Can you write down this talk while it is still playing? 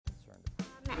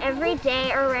Every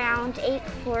day around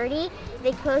 8:40,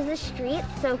 they close the streets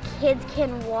so kids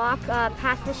can walk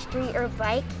past the street or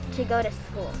bike to go to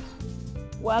school.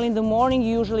 Well, in the morning,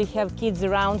 you usually have kids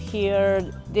around here.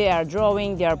 They are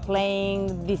drawing, they are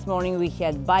playing. This morning we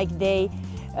had bike day.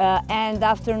 And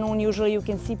afternoon, usually you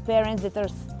can see parents that are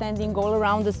standing all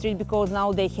around the street because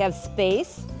now they have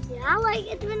space. Yeah, like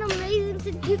it's been amazing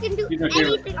since you can do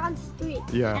anything on the street.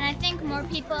 Yeah. And I think more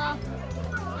people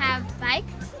have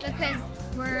bikes because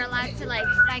we're allowed to like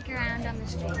bike around on the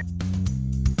street.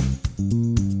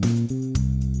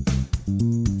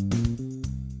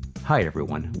 Hi,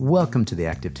 everyone. Welcome to the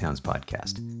Active Towns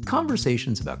podcast,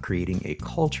 conversations about creating a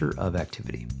culture of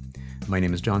activity. My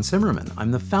name is John Simmerman.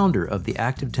 I'm the founder of the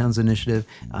Active Towns Initiative,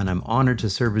 and I'm honored to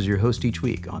serve as your host each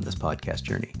week on this podcast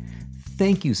journey.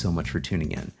 Thank you so much for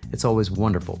tuning in. It's always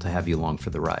wonderful to have you along for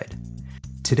the ride.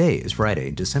 Today is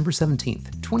Friday, December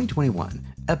 17th, 2021,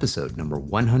 episode number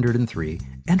 103,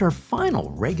 and our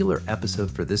final regular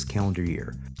episode for this calendar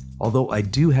year. Although I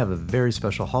do have a very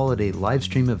special holiday live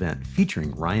stream event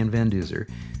featuring Ryan Van Duzer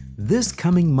this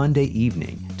coming Monday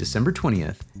evening, December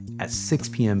 20th at 6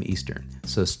 p.m. Eastern.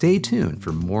 So stay tuned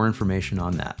for more information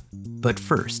on that. But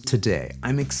first, today,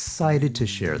 I'm excited to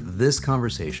share this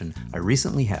conversation I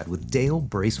recently had with Dale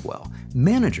Bracewell,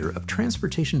 Manager of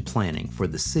Transportation Planning for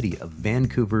the city of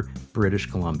Vancouver, British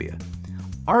Columbia.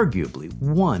 Arguably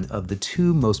one of the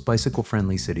two most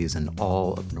bicycle-friendly cities in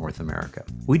all of North America.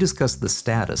 We discussed the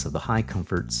status of the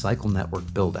high-comfort cycle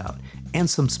network build-out and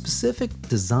some specific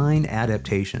design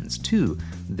adaptations to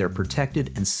their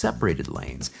protected and separated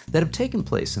lanes that have taken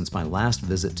place since my last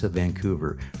visit to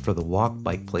Vancouver for the Walk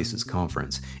Bike Places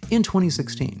conference in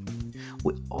 2016.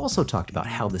 We also talked about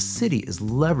how the city is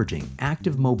leveraging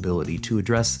active mobility to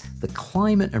address the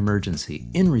climate emergency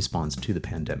in response to the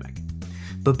pandemic.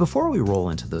 But before we roll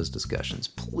into those discussions,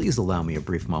 please allow me a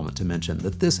brief moment to mention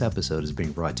that this episode is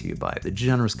being brought to you by the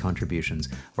generous contributions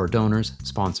of our donors,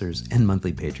 sponsors, and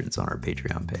monthly patrons on our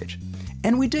Patreon page.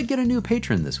 And we did get a new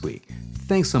patron this week.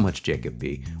 Thanks so much, Jacob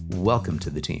B. Welcome to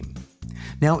the team.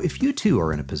 Now, if you too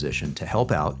are in a position to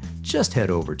help out, just head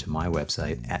over to my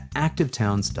website at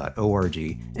activetowns.org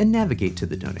and navigate to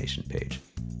the donation page.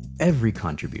 Every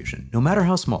contribution, no matter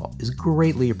how small, is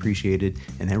greatly appreciated,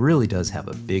 and it really does have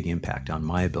a big impact on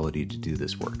my ability to do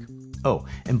this work. Oh,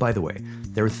 and by the way,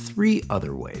 there are 3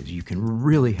 other ways you can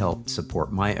really help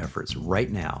support my efforts right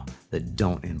now that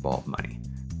don't involve money.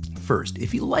 First,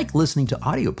 if you like listening to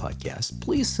audio podcasts,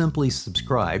 please simply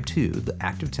subscribe to the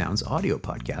Active Towns audio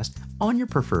podcast on your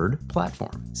preferred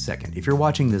platform. Second, if you're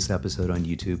watching this episode on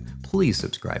YouTube, please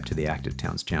subscribe to the Active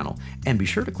Towns channel and be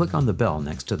sure to click on the bell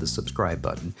next to the subscribe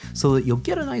button so that you'll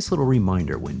get a nice little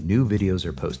reminder when new videos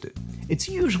are posted. It's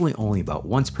usually only about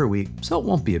once per week, so it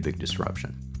won't be a big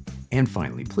disruption. And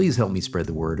finally, please help me spread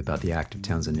the word about the Active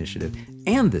Towns Initiative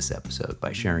and this episode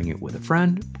by sharing it with a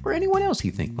friend or anyone else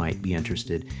you think might be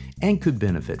interested and could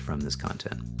benefit from this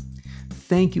content.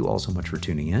 Thank you all so much for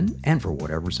tuning in and for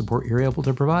whatever support you're able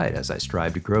to provide as I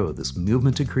strive to grow this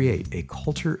movement to create a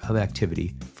culture of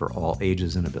activity for all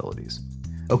ages and abilities.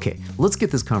 Okay, let's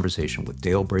get this conversation with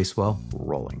Dale Bracewell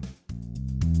rolling.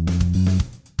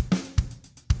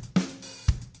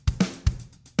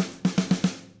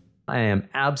 I am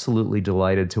absolutely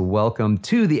delighted to welcome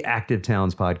to the Active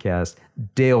Towns podcast,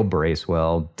 Dale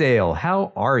Bracewell. Dale,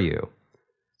 how are you?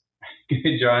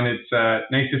 Good, John. It's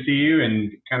nice to see you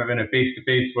and kind of in a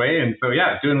face-to-face way. And so,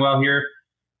 yeah, doing well here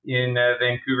in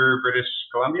Vancouver, British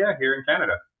Columbia, here in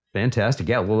Canada. Fantastic.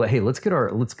 Yeah. Well, hey, let's get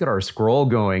our scroll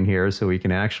going here so we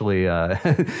can actually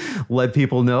let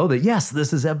people know that, yes,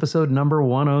 this is episode number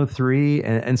 103.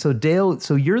 And so, Dale,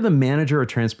 so you're the manager of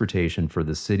transportation for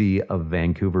the city of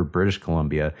Vancouver, British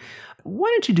Columbia. Why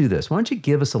don't you do this? Why don't you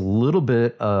give us a little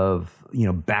bit of,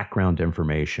 background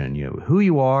information, who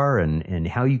you are and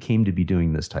how you came to be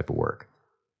doing this type of work?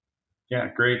 Yeah,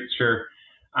 great. Sure.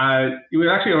 It was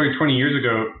actually over 20 years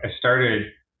ago, I started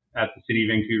at the city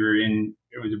of Vancouver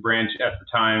it was a branch at the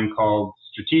time called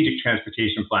Strategic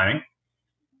Transportation Planning.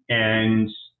 And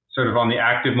sort of on the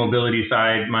active mobility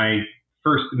side, my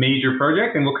first major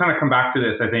project, and we'll kind of come back to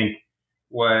this, I think,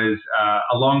 was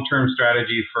a long-term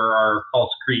strategy for our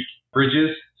False Creek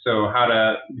bridges. So how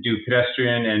to do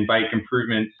pedestrian and bike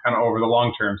improvements kind of over the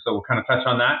long term. So we'll kind of touch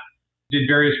on that. Did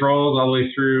various roles all the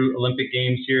way through Olympic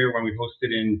Games here when we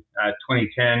hosted in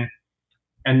 2010.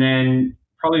 And then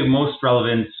probably most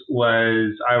relevance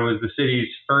was I was the city's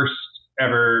first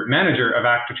ever manager of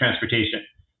active transportation.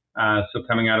 So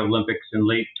coming out of Olympics in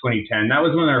late 2010, that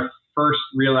was one of our first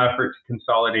real effort to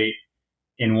consolidate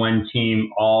in one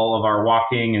team all of our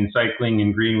walking and cycling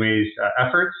and greenways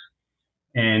efforts.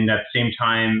 And at the same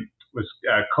time, was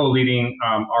co-leading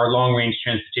our long-range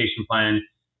transportation plan,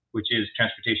 which is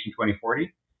Transportation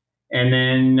 2040. And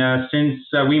then since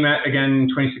we met again in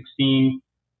 2016,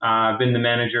 I've been the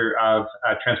manager of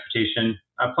transportation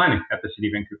planning at the City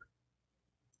of Vancouver.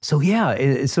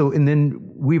 So and then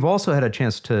we've also had a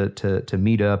chance to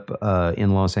meet up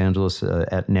in Los Angeles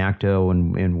at NACTO,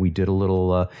 and we did a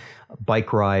little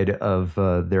bike ride of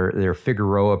their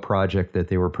Figueroa project that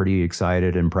they were pretty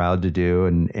excited and proud to do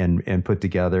and put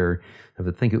together.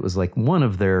 I think it was like one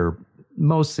of their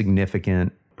most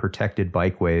significant protected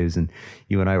bikeways, and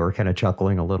you and I were kind of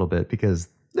chuckling a little bit because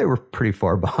they were pretty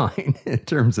far behind in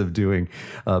terms of doing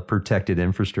protected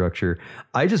infrastructure.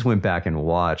 I just went back and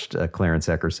watched Clarence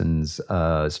Eckerson's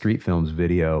Street Films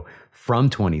video from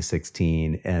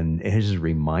 2016, and it just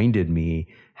reminded me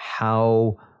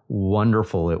how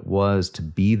wonderful it was to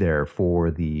be there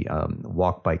for the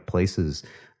Walk Bike Places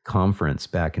conference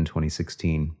back in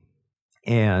 2016.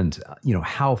 And,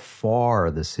 how far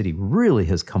the city really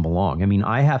has come along. I mean,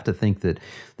 I have to think that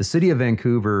the city of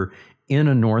Vancouver in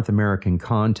a North American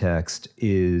context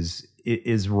is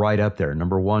right up there.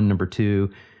 Number one, number two,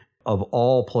 of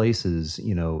all places,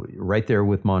 right there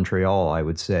with Montreal, I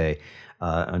would say.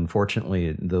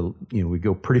 Unfortunately, we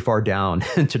go pretty far down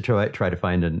to try to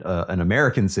find an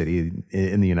American city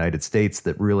in the United States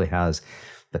that really has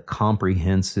the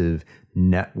comprehensive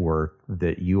network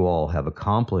that you all have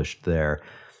accomplished there.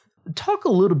 Talk a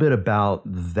little bit about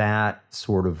that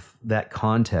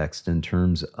context in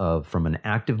terms of from an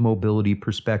active mobility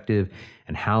perspective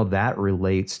and how that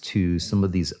relates to some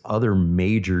of these other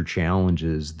major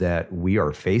challenges that we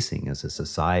are facing as a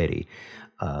society.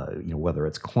 Whether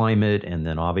it's climate, and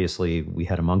then obviously we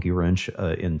had a monkey wrench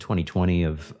in 2020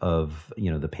 of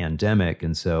the pandemic,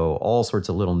 and so all sorts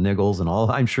of little niggles and all.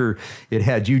 I'm sure it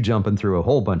had you jumping through a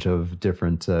whole bunch of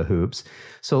different hoops.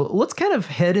 So let's kind of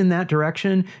head in that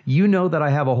direction. You know that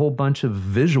I have a whole bunch of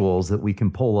visuals that we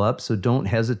can pull up, so don't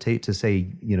hesitate to say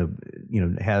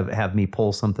have me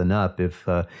pull something up if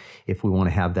we want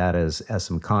to have that as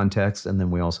some context, and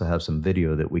then we also have some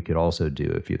video that we could also do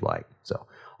if you'd like. So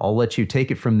I'll let you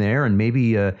take it from there and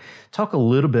maybe talk a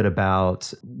little bit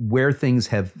about where things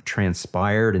have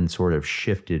transpired and sort of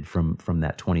shifted from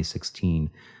that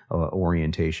 2016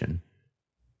 orientation.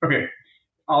 Okay.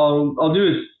 I'll do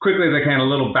as quickly as I can, a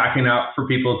little backing up for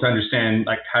people to understand,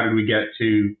 like, how did we get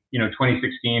to,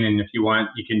 2016? And if you want,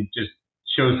 you can just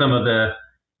show some of the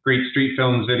great Street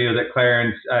Films video that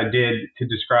Clarence did to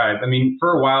describe. I mean,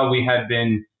 for a while we had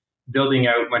been building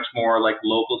out much more like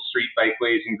local street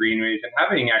bikeways and greenways, and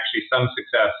having actually some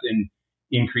success in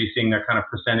increasing the kind of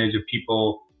percentage of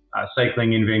people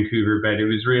cycling in Vancouver. But it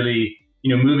was really,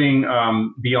 moving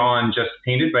beyond just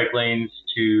painted bike lanes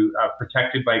to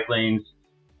protected bike lanes.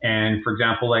 And for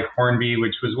example, like Hornby,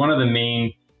 which was one of the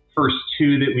main first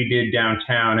two that we did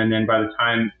downtown. And then by the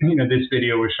time, this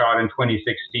video was shot in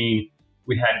 2016,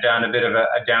 we had done a bit of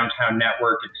a downtown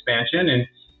network expansion. And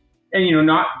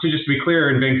not to just be clear,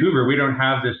 in Vancouver, we don't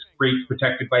have this great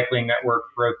protected bike lane network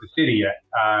throughout the city yet.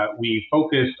 We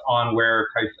focused on where,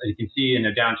 as you can see, in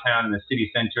the downtown and the city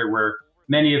center, where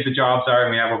many of the jobs are,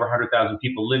 and we have over 100,000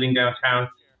 people living downtown.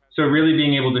 So really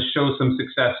being able to show some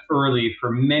success early for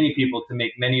many people to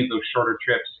make many of those shorter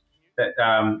trips that,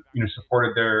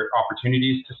 supported their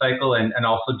opportunities to cycle, and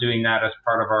also doing that as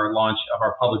part of our launch of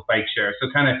our public bike share. So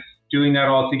kind of doing that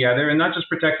all together, and not just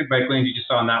protected bike lanes, you just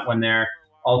saw on that one there,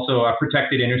 also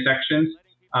protected intersections.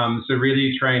 So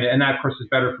really trying to, and that of course is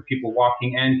better for people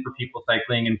walking and for people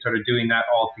cycling, and sort of doing that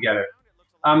all together.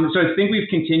 So I think we've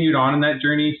continued on in that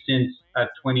journey since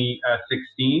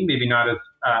 2016, maybe not as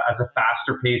a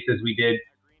faster pace as we did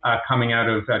coming out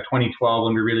of 2012,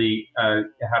 when we really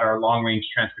had our long range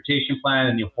transportation plan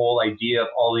and the whole idea of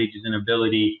all ages and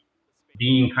ability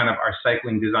being kind of our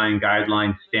cycling design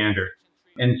guideline standard.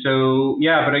 And so,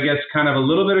 but I guess kind of a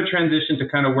little bit of transition to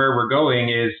kind of where we're going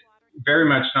is very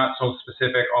much not so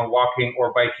specific on walking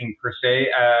or biking per se,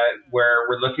 where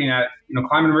we're looking at,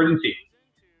 climate emergency.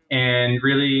 And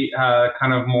really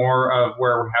kind of more of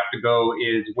where we have to go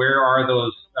is, where are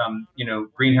those,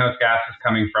 greenhouse gases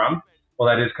coming from? Well,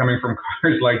 that is coming from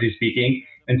cars, largely speaking.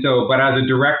 And so, but as a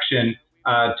direction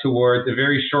toward the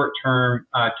very short-term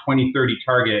 2030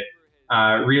 target,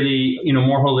 really,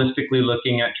 more holistically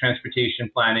looking at transportation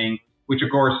planning, which of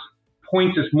course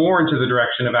points us more into the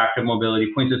direction of active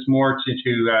mobility, points us more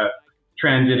to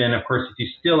transit. And of course, if you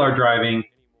still are driving,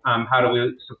 how do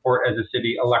we support as a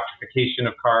city electrification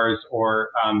of cars or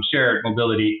shared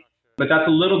mobility? But that's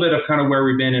a little bit of kind of where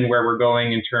we've been and where we're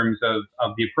going in terms of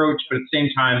the approach. But at the same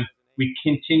time, we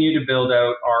continue to build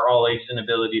out our all ages and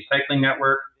ability cycling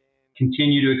network,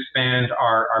 continue to expand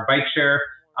our bike share.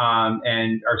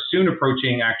 and are soon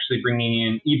approaching actually bringing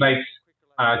in e-bikes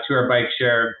to our bike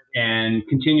share and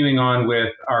continuing on with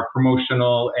our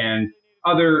promotional and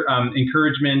other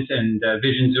encouragement and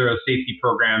Vision Zero safety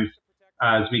programs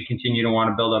as we continue to want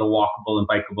to build out a walkable and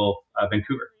bikeable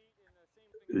Vancouver.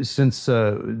 Since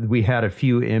we had a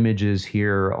few images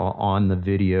here on the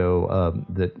video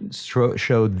that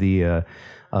showed the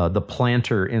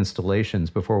planter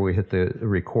installations before we hit the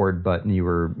record button, you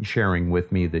were sharing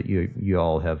with me that you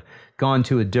all have gone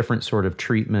to a different sort of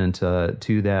treatment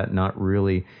to that, not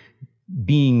really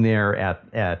being there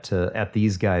at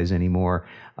these guys anymore.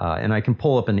 And I can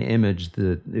pull up an image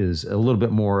that is a little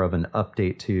bit more of an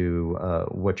update to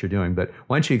what you're doing. But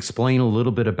why don't you explain a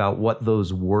little bit about what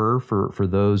those were for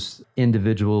those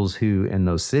individuals who in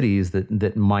those cities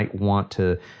that might want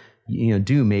to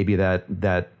do maybe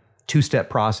that two-step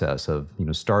process of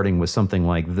starting with something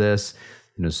like this,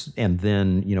 and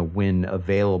then when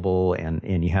available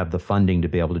and you have the funding to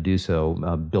be able to do so,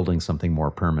 building something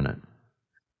more permanent.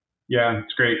 Yeah,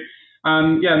 it's great.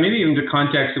 Maybe even the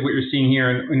context of what you're seeing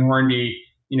here in Hornby,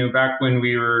 back when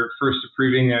we were first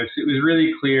approving this, it was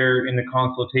really clear in the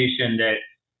consultation that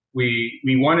we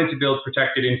wanted to build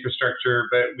protected infrastructure,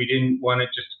 but we didn't want it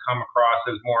just to come across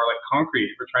as more like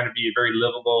concrete. We're trying to be a very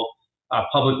livable,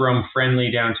 public realm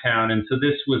friendly downtown. And so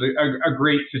this was a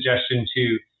great suggestion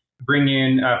to bring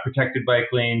in protected bike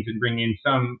lanes and bring in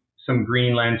some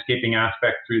green landscaping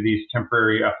aspect through these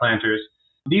temporary planters.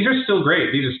 These are still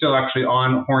great. These are still actually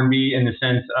on Hornby in the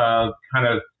sense of kind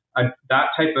of that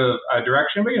type of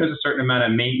direction, but there's a certain amount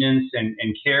of maintenance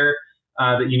and care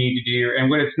that you need to do.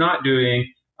 And what it's not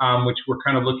doing, which we're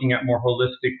kind of looking at more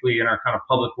holistically in our kind of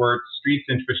public works, streets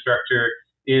infrastructure,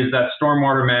 is that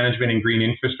stormwater management and green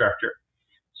infrastructure.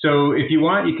 So if you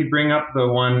want, you could bring up the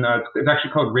one, it's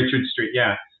actually called Richard Street,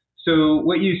 yeah. So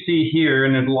what you see here,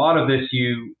 and a lot of this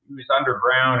is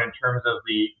underground in terms of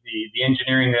the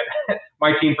engineering that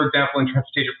my team, for example, in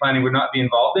transportation planning would not be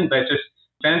involved in, but just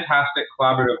fantastic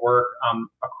collaborative work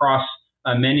across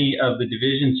many of the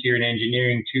divisions here in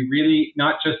engineering to really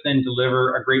not just then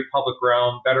deliver a great public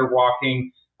realm, better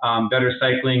walking, better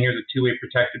cycling, here's a two-way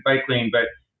protected bike lane, but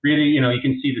really, you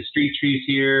can see the street trees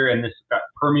here, and this got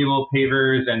permeable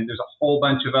pavers, and there's a whole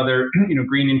bunch of other,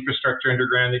 green infrastructure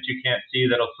underground that you can't see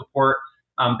that'll support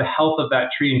the health of that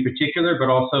tree in particular, but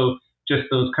also just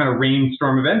those kind of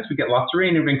rainstorm events. We get lots of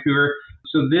rain in Vancouver.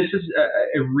 So this is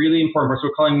a really important part. So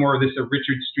we're calling more of this a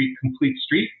Richard Street complete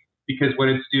street, because what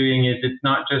it's doing is it's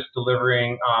not just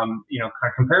delivering, kind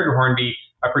of compared to Hornby,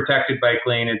 a protected bike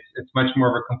lane. It's much more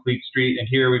of a complete street. And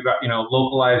here we've got,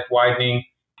 localized widening.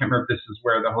 I can't remember if this is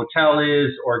where the hotel is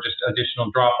or just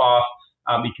additional drop-off.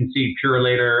 You can see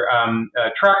Purolator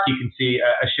truck. You can see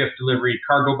a shift delivery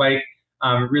cargo bike,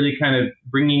 really kind of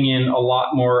bringing in a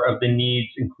lot more of the needs,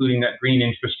 including that green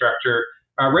infrastructure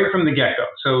right from the get-go.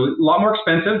 So a lot more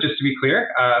expensive, just to be clear.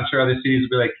 I'm sure other cities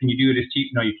will be like, can you do it as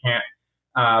cheap? No, you can't.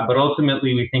 But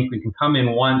ultimately, we think we can come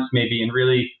in once maybe and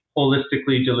really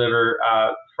holistically deliver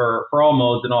for all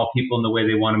modes and all people in the way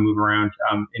they want to move around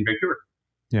in Vancouver.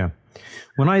 Yeah.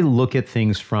 When I look at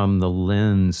things from the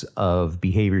lens of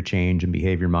behavior change and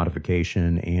behavior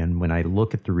modification, and when I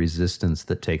look at the resistance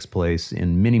that takes place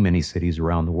in many, many cities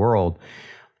around the world,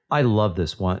 I love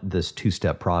this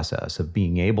two-step process of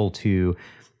being able to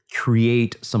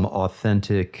create some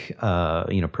authentic,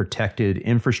 protected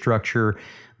infrastructure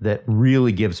that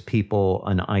really gives people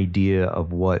an idea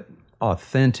of what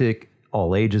authentic,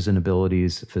 all ages and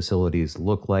abilities facilities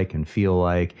look like and feel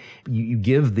like. You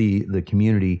give the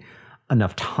community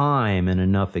enough time and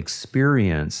enough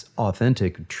experience,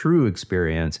 authentic, true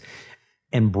experience,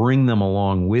 and bring them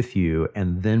along with you.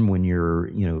 And then when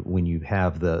when you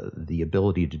have the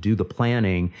ability to do the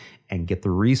planning and get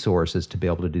the resources to be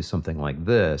able to do something like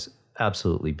this,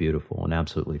 absolutely beautiful and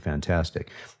absolutely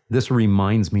fantastic. This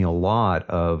reminds me a lot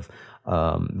of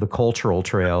the Cultural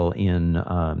Trail in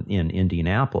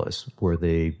Indianapolis, where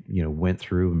they went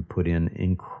through and put in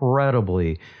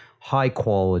incredibly high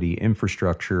quality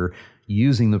infrastructure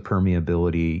using the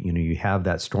permeability. You have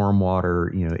that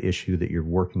stormwater issue that you're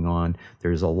working on.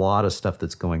 There's a lot of stuff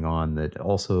that's going on that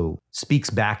also speaks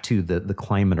back to the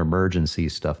climate emergency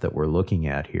stuff that we're looking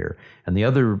at here. And the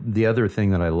other thing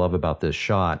that I love about this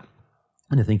shot,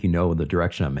 and I think the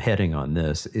direction I'm heading on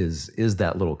this is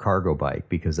that little cargo bike,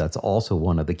 because that's also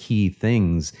one of the key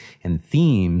things and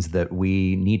themes that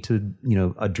we need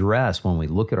to address when we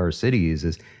look at our cities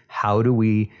is how do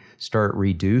we start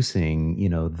reducing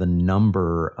the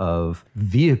number of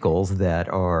vehicles that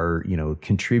are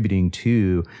contributing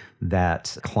to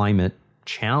that climate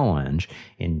challenge,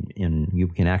 and you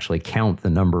can actually count the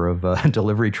number of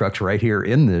delivery trucks right here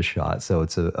in this shot. So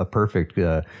it's a perfect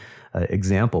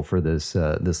example for this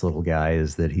little guy,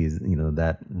 is that he's,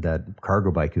 that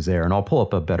cargo bike is there. And I'll pull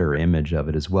up a better image of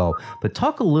it as well. But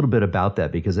talk a little bit about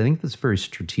that, because I think that's very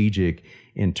strategic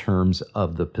in terms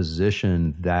of the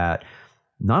position that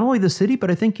not only the city,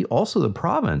 but I think also the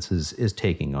province is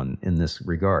taking on in this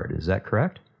regard. Is that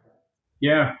correct?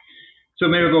 Yeah. So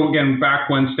maybe I'll go again back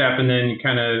one step and then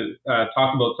kind of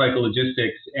talk about cycle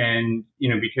logistics. And,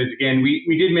 because again,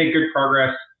 we did make good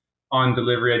progress on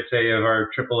delivery, I'd say, of our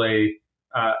AAA,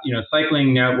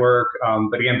 cycling network.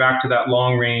 But again, back to that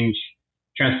long range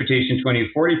transportation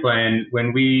 2040 plan,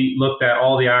 when we looked at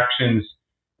all the actions,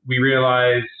 we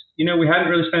realized, we hadn't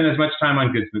really spent as much time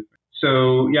on goods movement.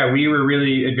 So yeah, we were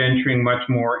really adventuring much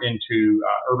more into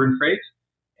urban freight.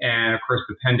 And of course,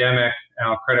 the pandemic, and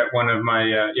I'll credit one of my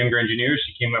younger engineers,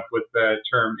 she came up with the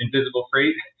term invisible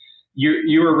freight.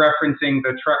 You were referencing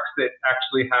the trucks that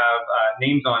actually have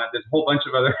names on it. There's a whole bunch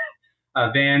of other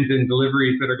vans and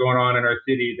deliveries that are going on in our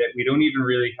city that we don't even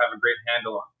really have a great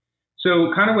handle on.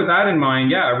 So kind of with that in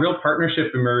mind, a real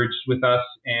partnership emerged with us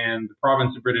and the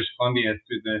province of British Columbia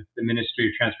through the Ministry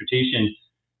of Transportation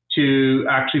to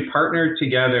actually partner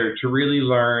together to really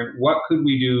learn what could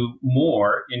we do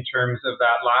more in terms of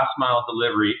that last mile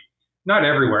delivery. Not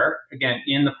everywhere, again,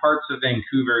 in the parts of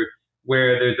Vancouver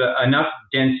where there's enough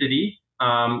density,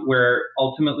 where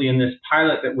ultimately in this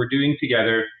pilot that we're doing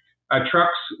together,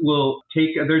 trucks will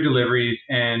take their deliveries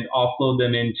and offload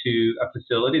them into a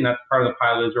facility. And that's part of the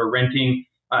pilot, is we're renting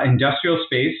industrial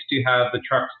space to have the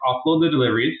trucks offload the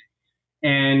deliveries.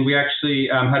 And we actually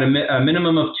had a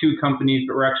minimum of 2 companies,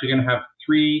 but we're actually going to have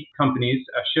 3 companies.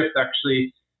 Shift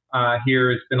actually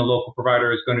here has been a local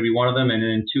provider, is going to be one of them, and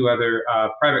then 2 other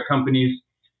private companies.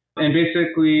 And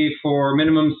basically for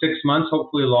minimum 6 months,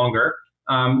 hopefully longer,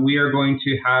 we are going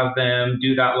to have them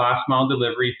do that last mile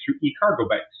delivery through e-cargo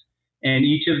bikes. And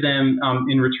each of them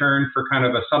in return for kind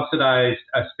of a subsidized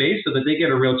space, so that they get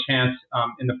a real chance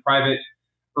in the private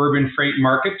urban freight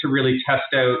market to really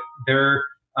test out their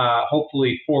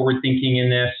hopefully forward thinking in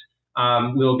this.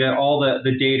 We'll get all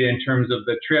the data in terms of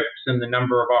the trips and the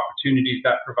number of opportunities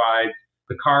that provides,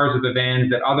 the cars or the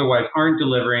vans that otherwise aren't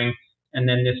delivering. And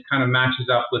then this kind of matches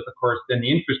up with, of course, then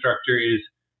the infrastructure is,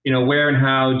 where and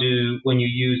how when you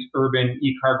use urban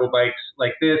e-cargo bikes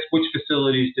like this, which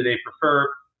facilities do they prefer?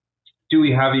 Do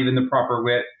we have even the proper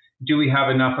width? Do we have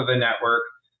enough of a network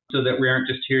so that we aren't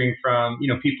just hearing from,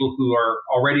 people who are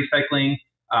already cycling?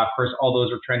 Of course, all those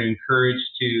we're trying to encourage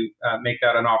to make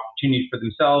that an opportunity for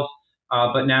themselves.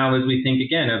 But now, as we think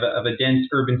again of a dense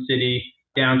urban city,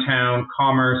 downtown,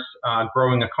 commerce,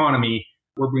 growing economy,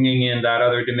 we're bringing in that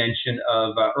other dimension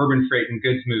of urban freight and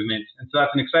goods movement. And so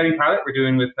that's an exciting pilot we're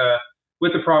doing with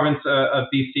the province of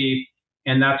BC.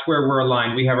 And that's where we're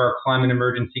aligned. We have our climate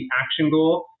emergency action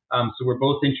goal. So we're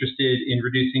both interested in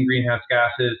reducing greenhouse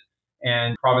gases,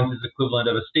 and province is equivalent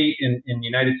of a state in the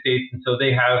United States. And so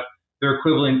they have their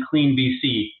equivalent Clean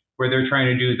BC, where they're trying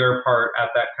to do their part at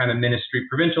that kind of ministry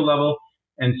provincial level.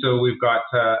 And so we've got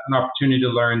an opportunity to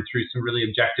learn through some really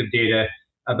objective data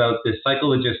about this cycle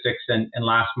logistics and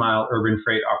last mile urban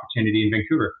freight opportunity in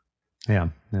Vancouver. Yeah,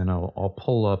 and I'll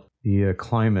pull up the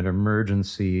climate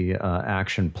emergency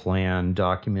action plan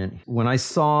document. When I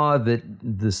saw that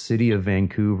the city of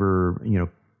Vancouver,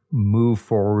 move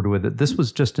forward with it, this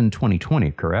was just in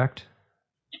 2020, correct?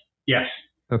 Yes.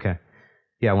 Okay.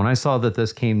 Yeah, when I saw that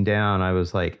this came down, I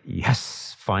was like,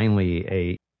 yes,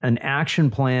 finally an action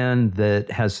plan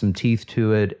that has some teeth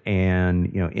to it, and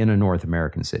in a North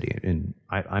American city. And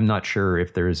I'm not sure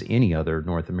if there's any other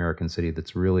North American city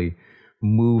that's really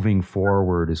moving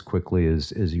forward as quickly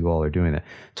as you all are doing that.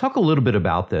 Talk a little bit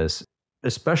about this,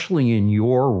 especially in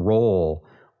your role,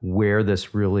 where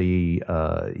this really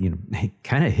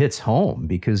kind of hits home,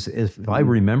 because if I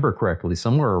remember correctly,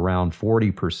 somewhere around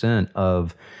 40%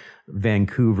 of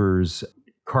Vancouver's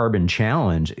carbon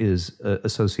challenge is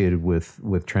associated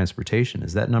with transportation.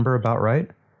 Is that number about right?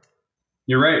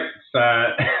 You're right.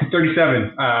 It's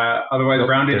 37, otherwise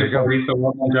rounded to 40. So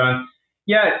well done, John.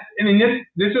 Yeah, I mean,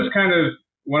 this was kind of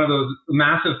one of those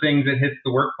massive things that hits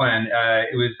the work plan.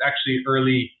 It was actually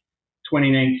early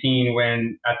 2019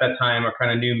 when, at that time, our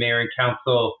kind of new mayor and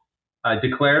council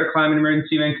declared a climate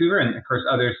emergency in Vancouver, and of course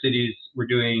other cities were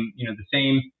doing the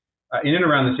same in and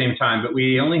around the same time. But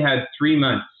we only had 3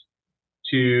 months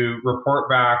to report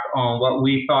back on what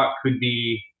we thought could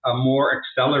be a more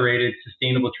accelerated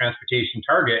sustainable transportation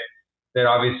target that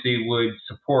obviously would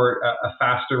support a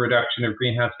faster reduction of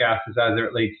greenhouse gases as it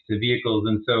relates to vehicles.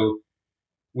 And so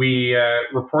we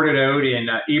reported out in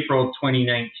April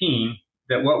 2019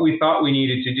 that what we thought we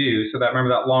needed to do, so that remember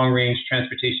that long range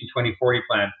transportation 2040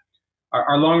 plan,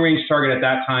 our long range target at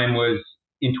that time was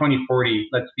in 2040,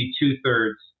 let's be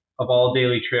 2/3 of all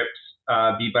daily trips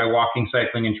be by walking,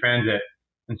 cycling, and transit.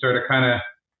 And sort of kind of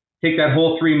take that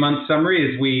whole 3-month summary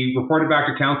as we reported back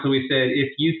to council, we said,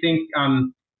 if you think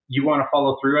you want to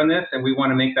follow through on this and we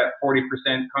want to make that 40%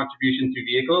 contribution through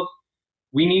vehicles,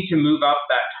 we need to move up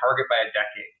that target by a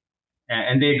decade.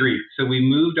 And they agreed. So we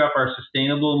moved up our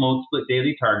sustainable mode split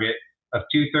daily target of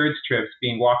 2/3 trips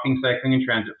being walking, cycling, and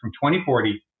transit from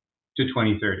 2040 to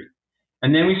 2030.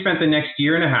 And then we spent the next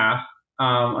year and a half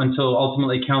until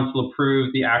ultimately council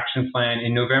approved the action plan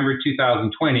in November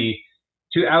 2020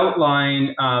 to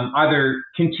outline either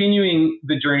continuing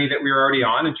the journey that we were already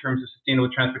on in terms of sustainable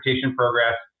transportation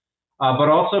progress, but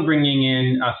also bringing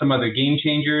in some other game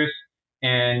changers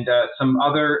and some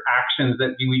other actions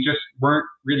that we just weren't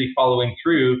really following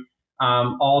through,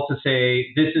 all to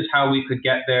say this is how we could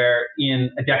get there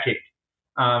in a decade.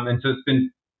 And so it's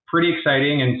been pretty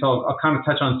exciting. And so I'll kind of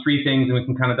touch on 3 things and we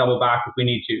can kind of double back if we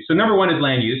need to. So number 1 is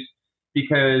land use,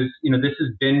 because this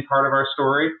has been part of our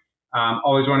story.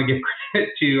 Always want to give credit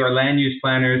to our land use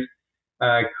planners,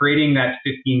 creating that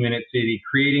 15-minute city,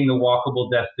 creating the walkable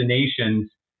destinations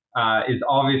is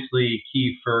obviously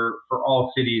key for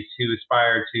all cities who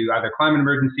aspire to either climate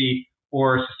emergency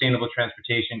or sustainable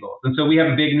transportation goals. And so we have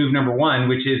a big move, number 1,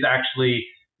 which is actually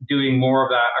doing more of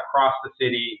that across the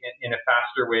city in a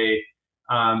faster way.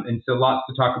 And so lots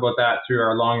to talk about that through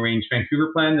our long-range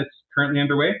Vancouver plan that's currently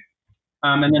underway.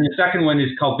 And then the second one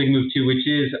is called Big Move 2, which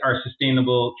is our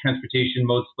sustainable transportation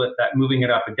mode split, that moving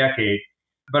it up a decade.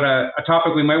 But a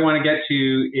topic we might want to get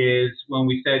to is when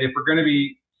we said if we're going to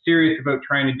be serious about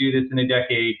trying to do this in a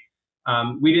decade,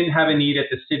 we didn't have a need at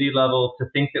the city level to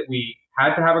think that we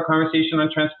had to have a conversation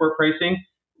on transport pricing.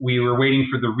 We were waiting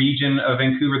for the region of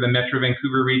Vancouver, the Metro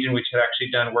Vancouver region, which had actually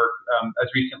done work as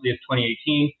recently as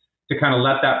 2018 to kind of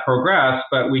let that progress.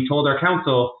 But we told our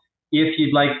council, if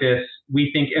you'd like this,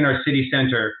 we think in our city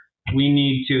center, we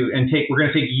need to, we're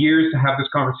going to take years to have this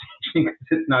conversation because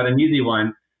it's not an easy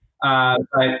one.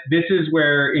 But this is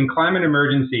where in climate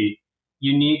emergency,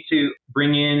 you need to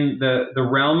bring in the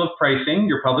realm of pricing.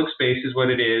 Your public space is what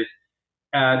it is,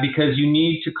 because you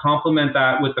need to complement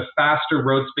that with the faster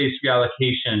road space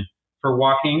reallocation for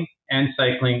walking and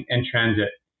cycling and transit.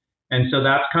 And so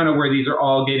that's kind of where these are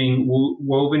all getting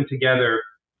woven together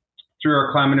through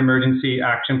our climate emergency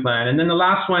action plan. And then the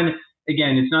last one,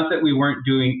 again, it's not that we weren't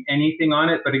doing anything on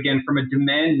it, but again, from a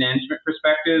demand management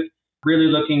perspective, really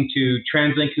looking to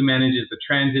TransLink, who manages the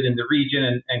transit in the region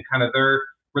and kind of their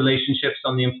relationships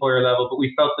on the employer level. But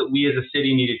we felt that we as a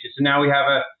city needed to. So now we have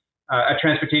a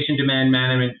transportation demand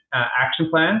management action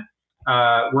plan,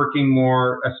 working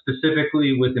more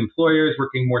specifically with employers,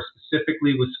 working more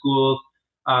specifically with schools.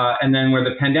 And then where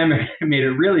the pandemic made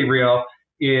it really real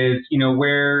is,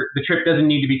 where the trip doesn't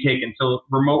need to be taken. So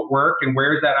remote work, and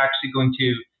where is that actually going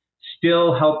to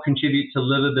still help contribute to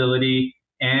livability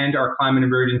and our climate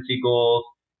emergency goals,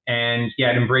 and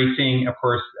yet embracing, of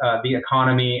course, the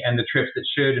economy and the trips that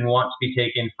should and want to be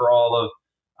taken for all of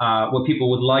what people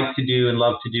would like to do and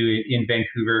love to do in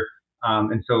Vancouver.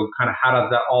 And so kind of how does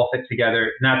that all fit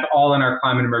together? And that's all in our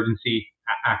climate emergency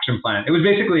action plan. It was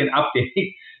basically an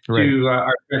update to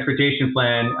our transportation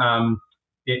plan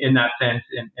in that sense,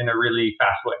 in a really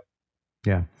fast way.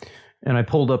 Yeah. And I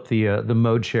pulled up the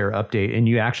mode share update, and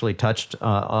you actually touched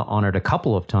on it a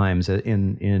couple of times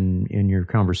in your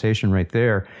conversation right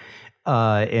there.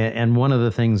 And one of the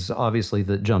things, obviously,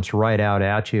 that jumps right out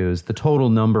at you is the total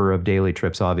number of daily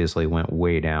trips obviously went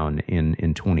way down in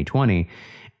 2020.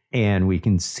 And we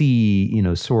can see,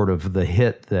 sort of the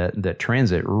hit that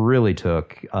transit really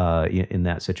took in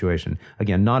that situation.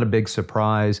 Again, not a big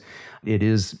surprise. It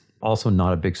is also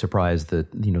not a big surprise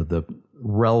that, the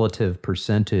relative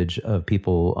percentage of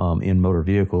people in motor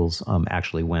vehicles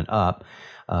actually went up.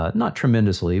 Not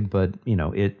tremendously, but,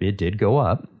 it did go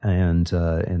up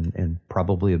and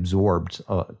probably absorbed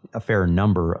a fair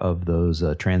number of those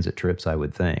transit trips, I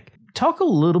would think. Talk a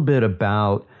little bit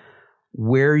about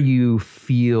where you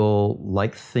feel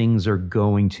like things are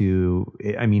going to.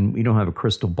 I mean, we don't have a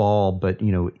crystal ball, but,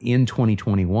 in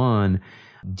 2021,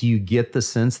 do you get the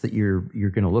sense that you're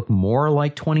going to look more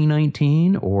like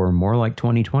 2019 or more like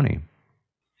 2020?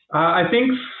 I think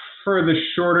for the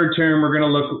shorter term, we're going to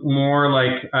look more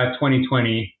like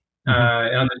 2020.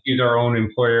 And I'll just use our own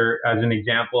employer as an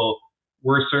example.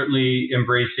 We're certainly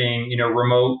embracing,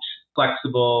 remote,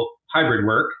 flexible, hybrid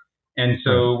work. And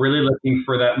so really looking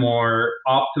for that more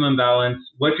optimum balance.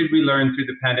 What did we learn through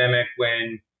the pandemic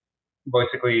when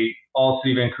basically all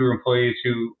City of Vancouver employees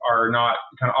who are not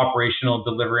kind of operational,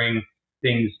 delivering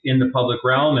things in the public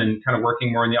realm and kind of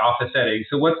working more in the office setting.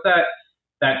 So what's that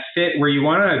fit where you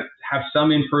want to have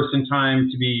some in-person time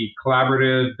to be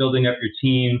collaborative, building up your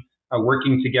team,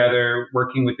 working together,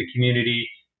 working with the community,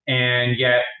 and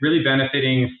yet really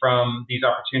benefiting from these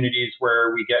opportunities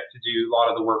where we get to do a lot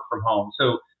of the work from home.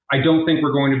 So I don't think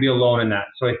we're going to be alone in that.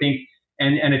 So I think,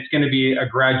 and it's going to be a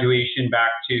graduation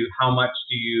back to how much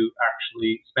do you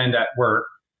actually spend at work.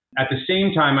 At the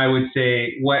same time, I would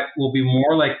say what will be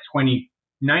more like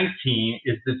 2019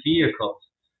 is the vehicles.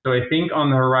 So I think on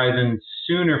the horizon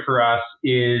sooner for us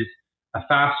is a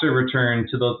faster return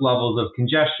to those levels of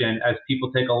congestion as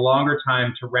people take a longer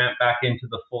time to ramp back into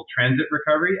the full transit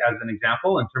recovery, as an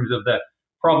example, in terms of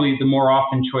probably the more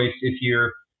often choice if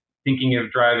you're thinking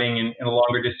of driving in a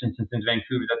longer distance in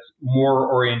Vancouver, that's more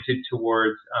oriented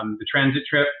towards the transit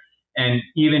trip. And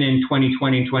even in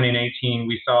 2020 and 2019,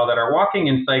 we saw that our walking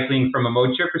and cycling from a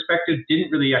mode share perspective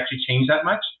didn't really actually change that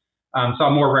much. Saw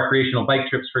more recreational bike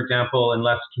trips, for example, and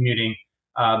less commuting,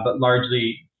 but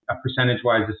largely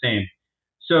percentage-wise the same.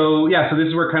 So this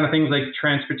is where kind of things like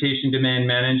transportation demand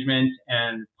management,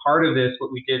 and part of this,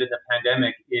 what we did in the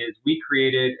pandemic is we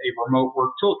created a remote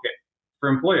work toolkit for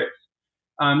employers,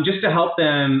 just to help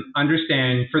them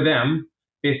understand for them,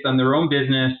 based on their own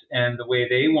business and the way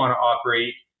they want to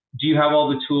operate, do you have all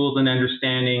the tools and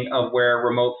understanding of where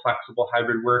remote, flexible,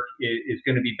 hybrid work is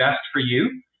going to be best for you?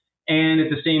 And at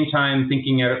the same time,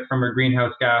 thinking at it from a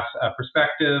greenhouse gas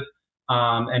perspective,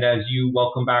 and as you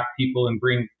welcome back people and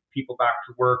bring people back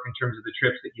to work in terms of the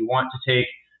trips that you want to take,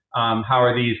 how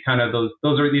are these kind of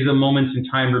these are moments in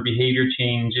time where behavior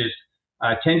changes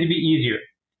tend to be easier.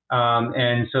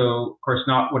 And so, of course,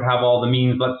 not would have all the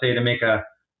means, let's say, to make a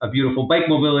beautiful bike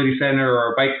mobility center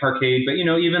or a bike parkade, but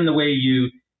even the way you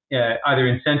either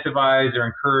incentivize or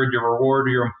encourage or reward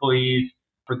your employees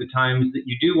for the times that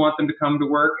you do want them to come to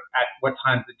work, at what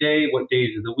times of the day, what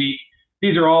days of the week.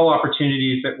 These are all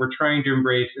opportunities that we're trying to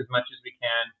embrace as much as we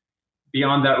can.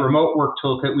 Beyond that remote work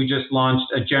toolkit, we just launched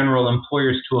a general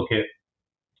employers toolkit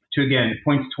to, again,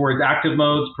 points towards active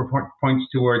modes, points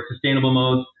towards sustainable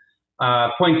modes,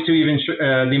 points to even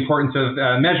the importance of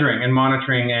measuring and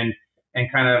monitoring and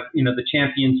kind of, the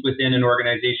champions within an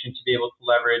organization to be able to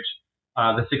leverage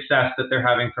the success that they're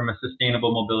having from a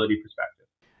sustainable mobility perspective.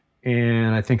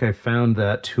 And I think I found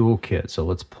that toolkit. So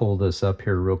let's pull this up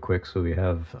here real quick so we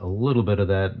have a little bit of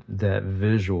that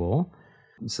visual.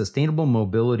 Sustainable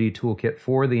mobility toolkit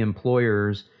for the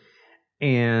employers.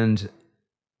 And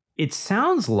it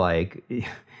sounds like,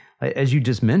 as you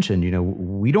just mentioned,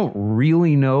 we don't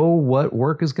really know what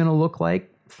work is going to look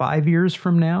like 5 years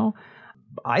from now.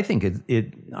 I think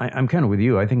I'm kind of with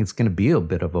you. I think it's going to be a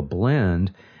bit of a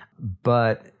blend,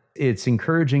 but it's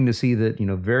encouraging to see that,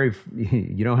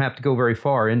 you don't have to go very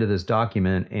far into this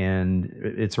document and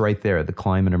it's right there, the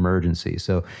climate emergency.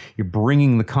 So you're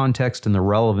bringing the context and the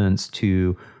relevance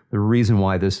to the reason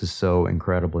why this is so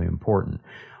incredibly important.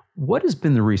 What has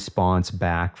been the response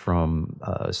back from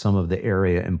some of the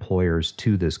area employers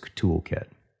to this toolkit?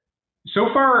 So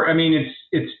far,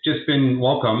 it's just been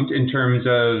welcomed in terms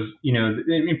of,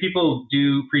 people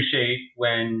do appreciate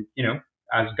when,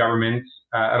 as governments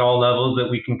at all levels, that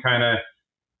we can kind of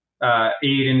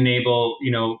aid and enable,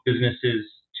 businesses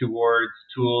towards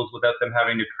tools without them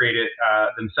having to create it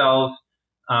themselves.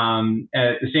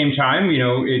 At the same time,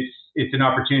 it's an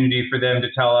opportunity for them to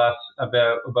tell us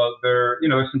about their,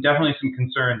 definitely some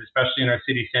concerns, especially in our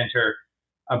city center,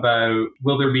 about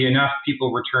will there be enough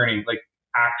people returning, like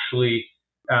actually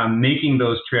making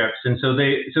those trips. And so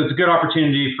it's a good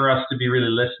opportunity for us to be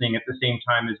really listening at the same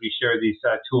time as we share these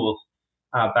tools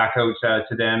back out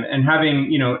to them, and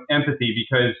having, empathy,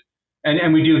 because,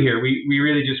 and we do here, we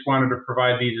really just wanted to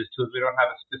provide these as tools. We don't have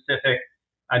a specific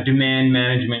demand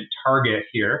management target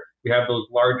here. We have those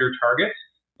larger targets,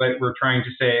 but we're trying to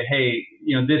say, hey,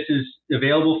 this is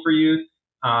available for you.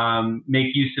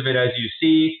 Make use of it as you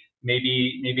see.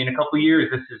 Maybe in a couple of years,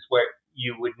 this is what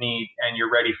you would need and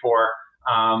you're ready for.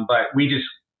 But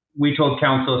we told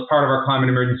council as part of our climate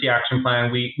emergency action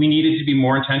plan, we needed to be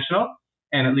more intentional,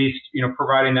 and at least,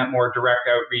 providing that more direct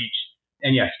outreach,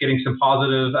 and yes, getting some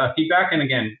positive feedback. And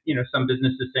again, some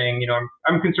businesses saying,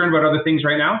 I'm concerned about other things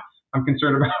right now. I'm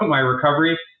concerned about my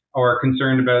recovery, or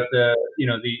concerned about the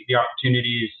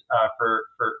opportunities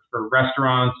for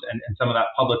restaurants and some of that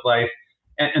public life.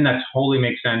 And that totally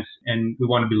makes sense. And we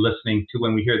want to be listening to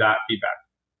when we hear that feedback.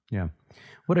 Yeah.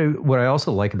 What I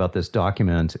also like about this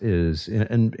document is,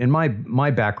 and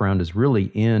my background is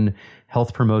really in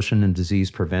health promotion and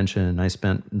disease prevention. And I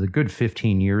spent the good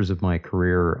 15 years of my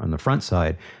career on the front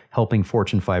side helping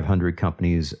Fortune 500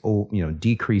 companies,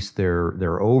 decrease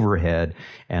their overhead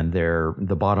and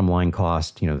the bottom line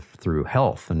cost, through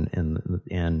health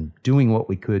and doing what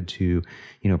we could to,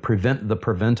 prevent the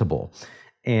preventable.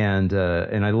 And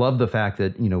I love the fact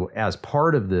that, as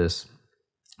part of this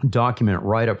document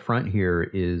right up front here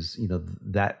is,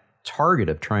 that target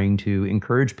of trying to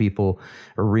encourage people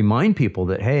or remind people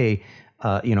that, hey,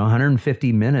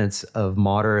 150 minutes of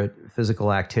moderate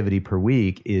physical activity per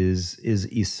week is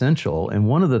essential. And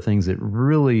one of the things that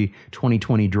really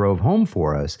 2020 drove home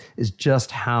for us is just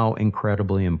how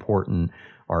incredibly important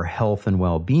our health and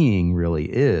well-being really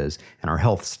is, and our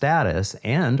health status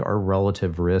and our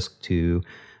relative risk to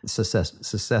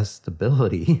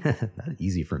susceptibility, not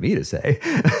easy for me to say,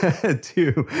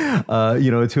 to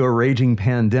a raging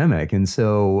pandemic. And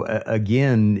so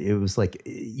again, it was like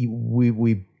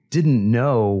we didn't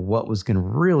know what was going to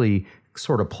really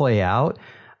sort of play out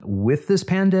with this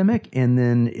pandemic. And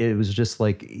then it was just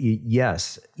like,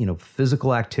 yes,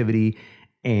 physical activity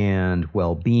and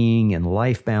well-being and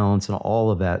life balance and all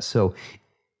of that. So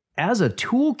as a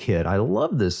toolkit, I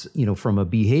love this, from a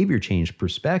behavior change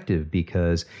perspective,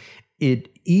 because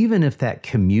even if that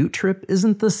commute trip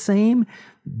isn't the same,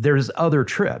 there's other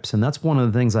trips. And that's one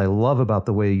of the things I love about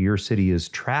the way your city is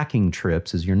tracking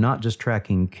trips, is you're not just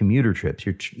tracking commuter trips,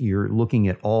 you're looking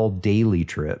at all daily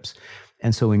trips.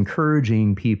 And so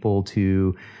encouraging people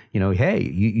to, hey,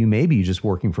 you may be just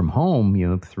working from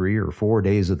home, 3 or 4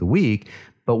 days of the week,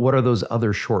 but what are those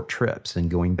other short trips? And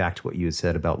going back to what you had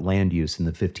said about land use in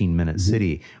the 15-minute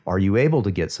city, are you able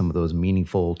to get some of those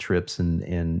meaningful trips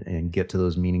and get to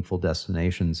those meaningful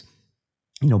destinations,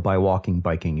 by walking,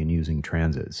 biking, and using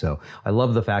transit? So I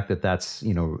love the fact that that's,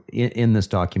 in this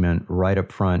document right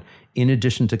up front. In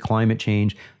addition to climate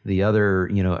change, the other,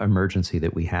 emergency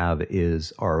that we have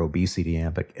is our obesity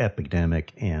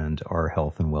epidemic and our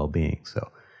health and well-being.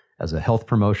 So as a health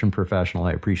promotion professional,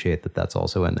 I appreciate that that's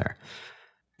also in there.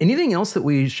 Anything else that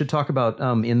we should talk about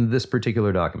in this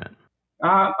particular document?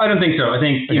 I don't think so. I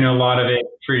think, a lot of it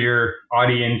for your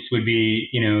audience would be,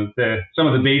 some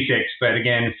of the basics. But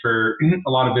again, for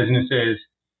a lot of businesses,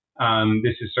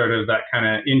 this is sort of that kind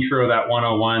of intro, that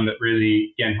 101 that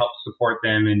really, again, helps support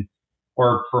them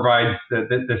or provides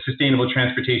the sustainable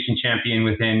transportation champion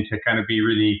within to kind of be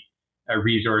really a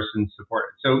resource and support.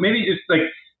 So maybe just like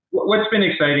what's been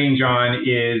exciting, John,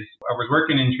 is I was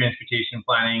working in transportation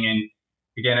planning, and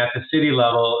again, at the city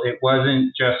level, it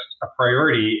wasn't just a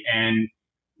priority. And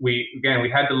we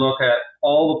had to look at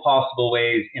all the possible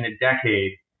ways in a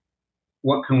decade,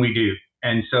 what can we do?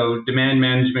 And so demand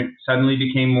management suddenly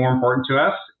became more important to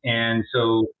us. And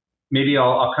so maybe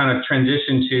I'll kind of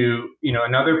transition to,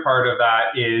 another part of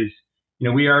that is,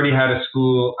 we already had a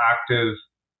school active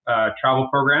travel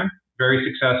program, very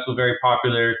successful, very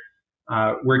popular,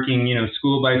 working,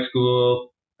 school by school,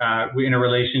 in a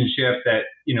relationship that,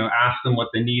 asked them what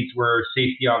the needs were.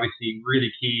 Safety, obviously,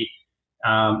 really key.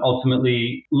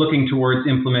 Ultimately, looking towards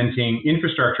implementing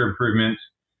infrastructure improvements.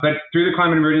 But through the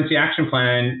Climate Emergency Action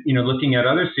Plan, looking at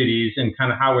other cities and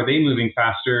kind of how are they moving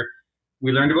faster,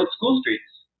 we learned about school streets.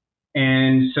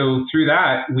 And so through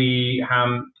that, we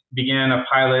began a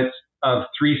pilot of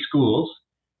 3 schools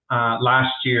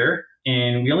last year,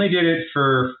 and we only did it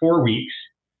for 4 weeks.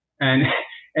 And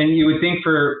you would think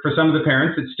for some of the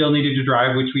parents that still needed to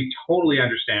drive, which we totally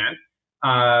understand,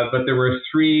 but there were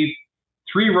three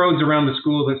roads around the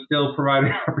school that still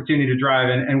provided an opportunity to drive,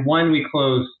 and one we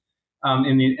closed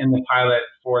in the pilot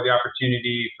for the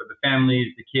opportunity for the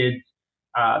families, the kids,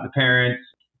 the parents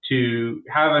to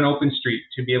have an open street,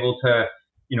 to be able to,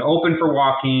 open for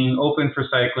walking, open for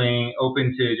cycling,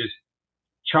 open to just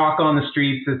chalk on the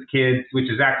streets as kids, which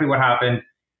is exactly what happened.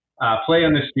 Play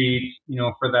on the streets,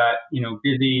 for that,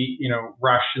 busy,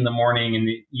 rush in the morning and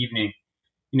the evening,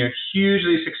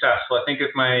 hugely successful. I think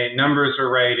if my numbers are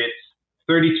right, it's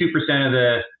 32% of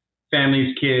the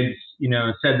family's kids,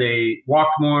 said they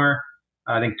walked more.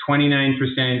 I think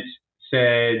 29%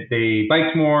 said they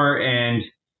biked more, and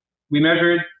we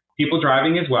measured people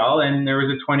driving as well. And there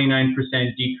was a 29%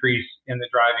 decrease in the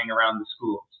driving around the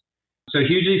schools. So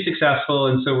hugely successful.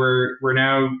 And so we're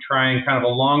now trying kind of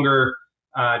a longer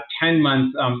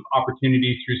 10-month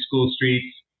opportunity through school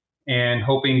streets, and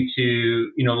hoping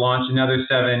to launch another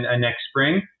 7 next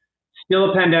spring.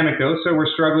 Still a pandemic though, so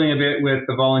we're struggling a bit with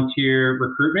the volunteer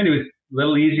recruitment. It was a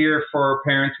little easier for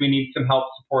parents. We need some help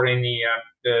supporting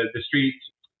the streets.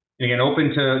 Again,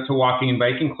 open to walking and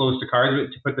biking, closed to cars,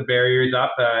 but to put the barriers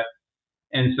up.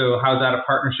 And so how's that a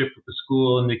partnership with the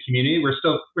school and the community? We're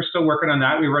still working on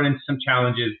that. We run into some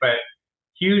challenges, but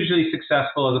hugely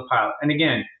successful as a pilot. And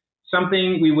again,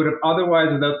 something we would have otherwise,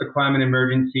 without the climate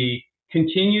emergency,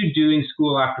 continued doing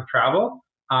school after travel.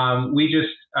 We just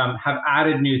have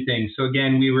added new things. So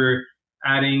again, we were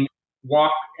adding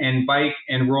walk and bike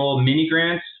and roll mini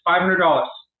grants, $500,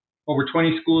 over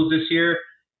 20 schools this year.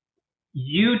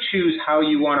 You choose how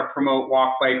you want to promote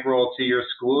walk, bike, roll to your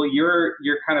school. You're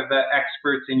kind of the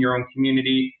experts in your own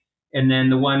community. And then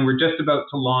the one we're just about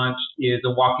to launch is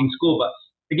a walking school bus.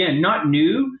 Again, not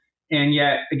new. And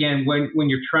yet, again, when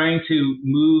you're trying to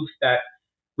move that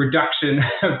reduction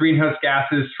of greenhouse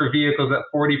gases for vehicles at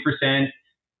 40%,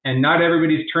 and not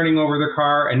everybody's turning over their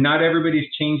car, and not everybody's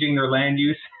changing their land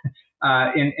use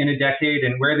in a decade,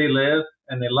 and where they live,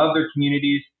 and they love their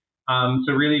communities.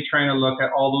 So really trying to look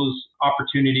at all those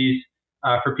opportunities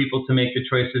for people to make the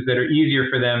choices that are easier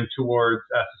for them towards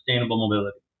sustainable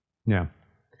mobility. Yeah.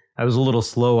 I was a little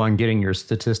slow on getting your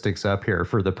statistics up here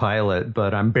for the pilot,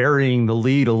 but I'm burying the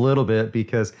lead a little bit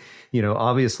because,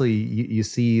 obviously you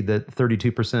see that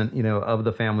 32%, of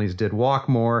the families did walk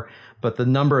more. But the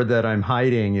number that I'm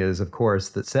hiding is, of course,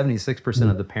 that 76%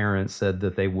 of the parents said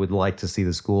that they would like to see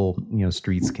the school,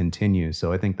 streets continue.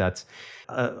 So I think that's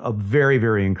a very,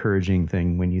 very encouraging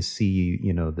thing when you see,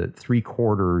 that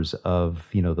 3/4 of,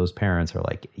 those parents are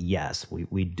like, yes,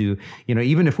 we do,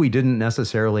 even if we didn't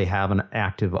necessarily have an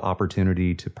active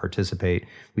opportunity to participate,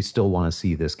 we still want to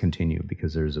see this continue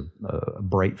because there's a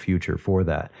bright future for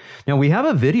that. Now, we have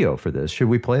a video for this. Should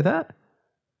we play that?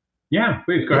 Yeah,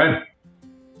 please go ahead.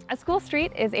 A school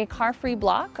street is a car-free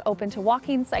block open to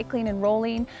walking, cycling, and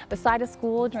rolling beside a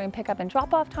school during pickup and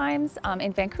drop-off times.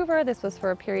 In Vancouver, this was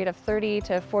for a period of 30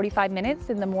 to 45 minutes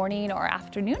in the morning or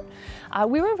afternoon.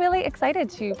 We were really excited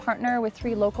to partner with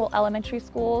 3 local elementary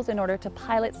schools in order to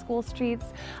pilot school streets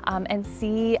and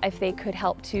see if they could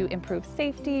help to improve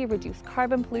safety, reduce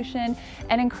carbon pollution,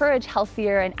 and encourage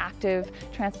healthier and active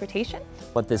transportation.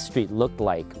 What this street looked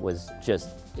like was just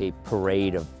a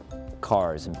parade of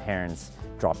cars and parents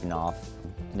dropping off.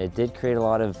 And it did create a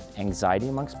lot of anxiety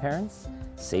amongst parents,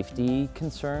 safety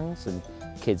concerns, and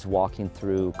kids walking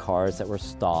through cars that were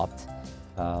stopped.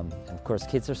 And of course,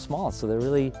 kids are small, so they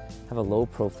really have a low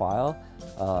profile.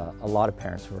 A lot of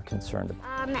parents were concerned.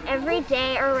 Every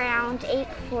day around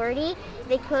 8:40,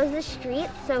 they close the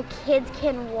streets so kids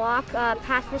can walk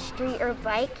past the street or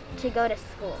bike to go to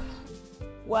school.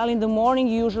 Well, in the morning,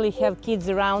 you usually have kids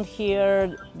around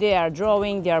here. They are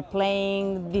drawing, they are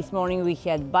playing. This morning we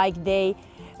had bike day.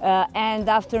 And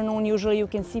afternoon, usually you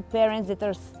can see parents that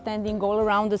are standing all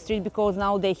around the street because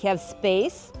now they have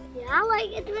space. Yeah,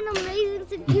 it's been amazing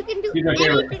since you can do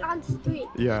anything on the street.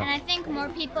 And I think more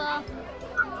people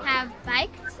have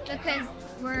bikes because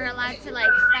we're allowed to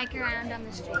bike around on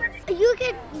the streets. You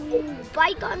can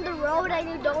bike on the road and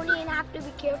you don't even have to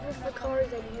be careful for cars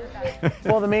anymore.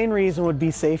 Well, the main reason would be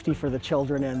safety for the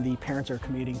children and the parents are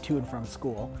commuting to and from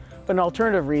school. But an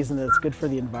alternative reason that it's good for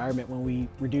the environment when we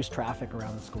reduce traffic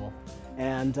around the school.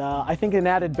 And I think an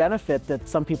added benefit that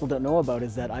some people don't know about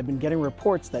is that I've been getting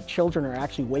reports that children are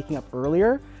actually waking up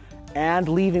earlier and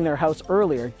leaving their house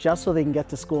earlier just so they can get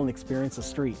to school and experience the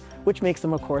street, which makes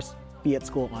them, of course, be at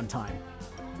school on time.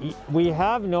 We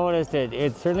have noticed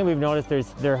we've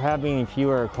noticed there have been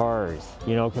fewer cars,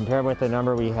 compared with the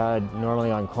number we had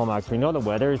normally on Comox. We know the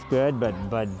weather is good, but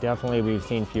definitely we've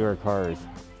seen fewer cars.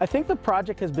 I think the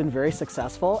project has been very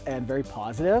successful and very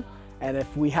positive. And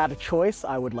if we had a choice,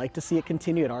 I would like to see it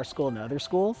continue at our school and other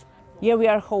schools. Yeah, we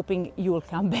are hoping you will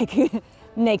come back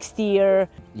next year.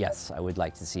 Yes, I would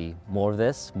like to see more of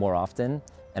this, more often,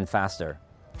 and faster.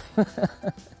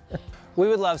 We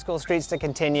would love school streets to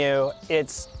continue.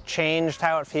 It's changed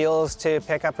how it feels to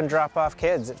pick up and drop off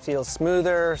kids. It feels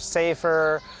smoother,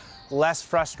 safer, less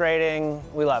frustrating.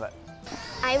 We love it.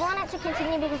 I want it to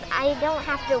continue because I don't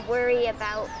have to worry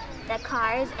about the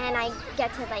cars and I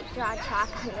get to draw chalk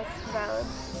on this road.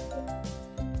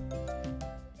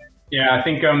 Yeah, I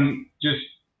think just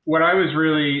what I was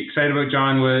really excited about,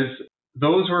 John, was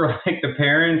those were the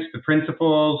parents, the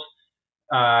principals,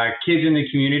 kids in the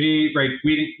community.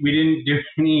 We didn't do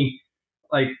any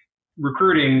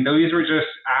recruiting. Those were just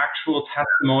actual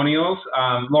testimonials.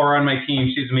 Laura on my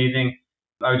team, she's amazing.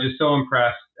 I was just so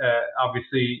impressed.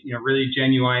 Obviously, really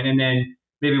genuine. And then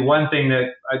maybe one thing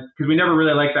that, because we never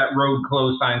really liked that road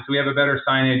closed sign, so we have a better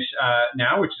signage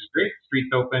now, which is great. Streets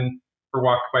open for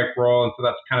walk, bike, roll, and so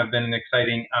that's kind of been an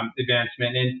exciting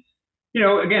advancement. And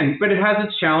again, but it has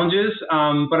its challenges.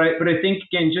 But I think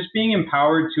again, just being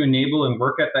empowered to enable and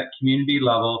work at that community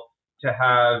level to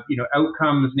have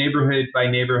outcomes neighborhood by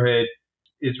neighborhood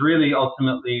is really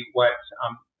ultimately what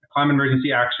climate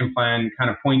emergency action plan kind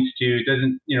of points to. It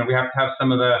doesn't, we have to have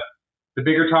some of the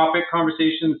bigger topic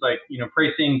conversations like,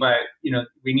 pricing, but,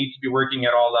 we need to be working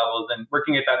at all levels, and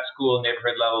working at that school and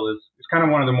neighborhood level is kind of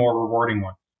one of the more rewarding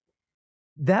ones.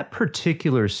 That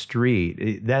particular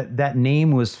street, that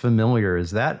name was familiar.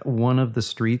 Is that one of the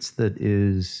streets that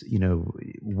is,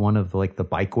 one of like the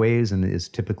bikeways and is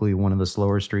typically one of the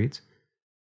slower streets?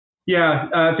 Yeah,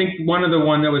 I think one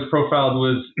that was profiled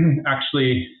was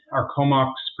actually our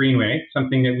Comox Greenway,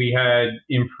 something that we had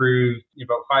improved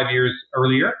about 5 years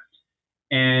earlier.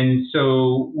 And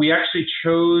so we actually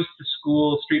chose the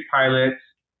school street pilots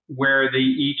where they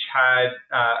each had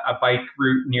a bike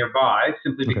route nearby,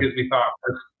 simply because we thought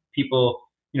for people,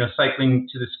 cycling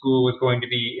to the school was going to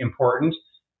be important.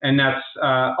 And that's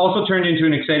also turned into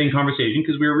an exciting conversation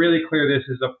because we were really clear this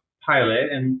is a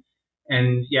pilot,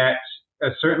 and yet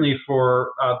certainly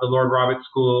for the Lord Robert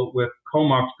School with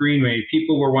Comox Greenway,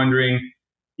 people were wondering,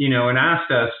 and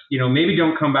asked us, maybe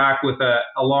don't come back with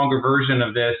a longer version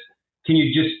of this. Can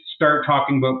you just start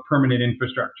talking about permanent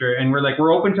infrastructure? And we're like,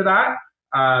 we're open to that.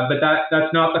 But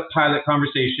that's not the pilot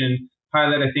conversation.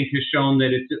 Pilot, I think, has shown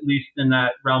that it's at least in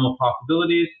that realm of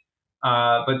possibilities.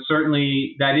 But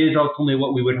certainly that is ultimately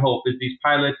what we would hope, is these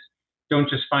pilots don't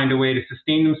just find a way to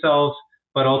sustain themselves,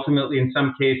 but ultimately in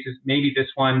some cases, maybe this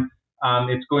one,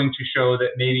 it's going to show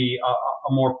that maybe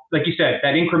a more, like you said,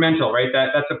 that incremental, right?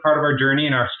 That's a part of our journey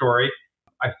and our story.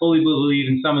 I fully believe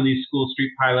in some of these school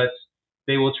street pilots,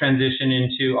 they will transition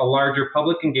into a larger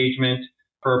public engagement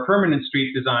for a permanent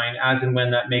street design as and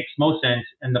when that makes most sense.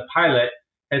 And the pilot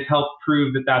has helped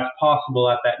prove that that's possible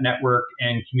at that network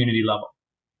and community level.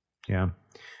 Yeah.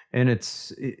 And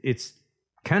it's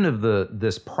kind of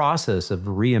this process of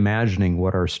reimagining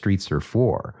what our streets are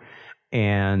for.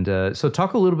 And so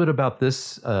talk a little bit about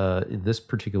this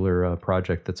particular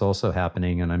project that's also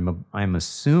happening. And I'm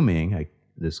assuming,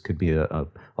 this could be a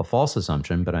false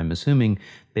assumption, but I'm assuming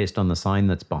based on the sign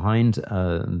that's behind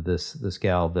this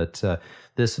gal that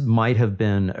this might have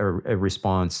been a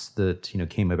response that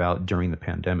came about during the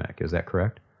pandemic. Is that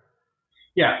correct?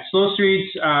 Yeah, Slow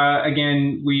Streets.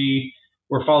 Again, we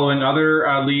were following other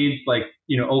leads like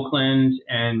Oakland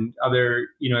and other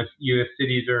U.S.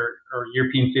 cities or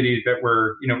European cities that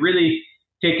were really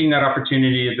taking that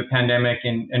opportunity of the pandemic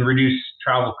and reduce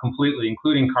travel completely,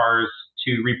 including cars,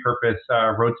 to repurpose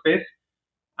road space.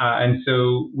 And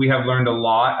so we have learned a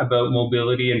lot about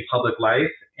mobility and public life.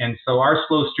 And so our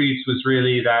Slow Streets was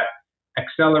really that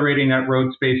accelerating that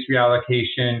road space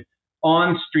reallocation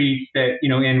on streets that,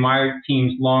 in my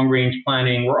team's long range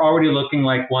planning, we're already looking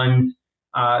like ones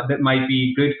that might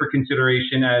be good for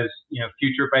consideration as,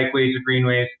 future bikeways or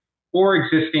greenways, or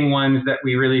existing ones that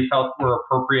we really felt were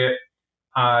appropriate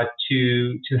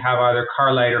to have either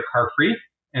car light or car free.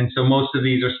 And so most of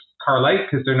these are car light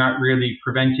because they're not really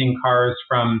preventing cars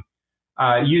from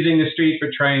using the street, but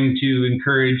trying to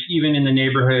encourage, even in the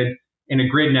neighborhood, in a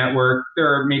grid network, there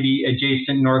are maybe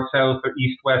adjacent north-south or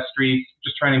east-west streets,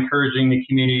 just trying to encouraging the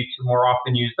community to more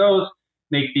often use those,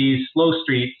 make these slow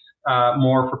streets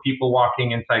more for people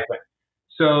walking and cycling.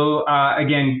 So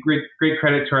again, great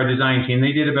credit to our design team.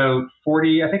 They did about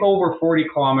over 40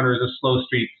 kilometers of slow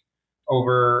streets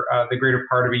over the greater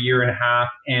part of a year and a half.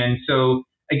 And so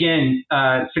again,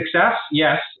 success,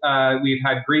 yes. We've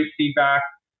had great feedback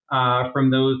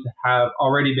from those that have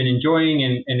already been enjoying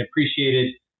and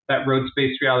appreciated that road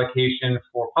space reallocation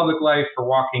for public life, for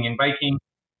walking and biking.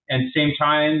 And same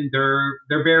time, they're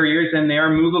barriers and they are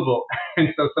movable. And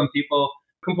so some people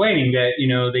complaining that,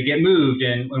 they get moved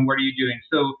and what are you doing?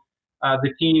 So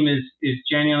the team is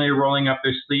genuinely rolling up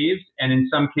their sleeves. And in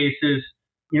some cases,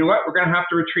 you know what, we're going to have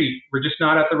to retreat. We're just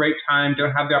not at the right time,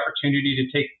 don't have the opportunity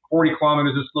to take 40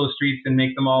 kilometers of slow streets and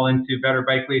make them all into better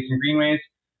bikeways and greenways.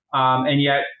 And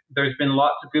yet there's been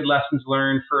lots of good lessons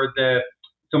learned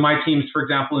so my team's, for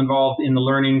example, involved in the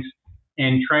learnings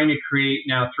and trying to create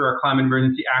now through our climate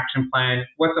emergency action plan,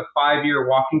 what's a 5-year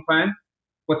walking plan?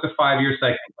 What's a 5-year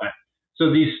cycling plan? So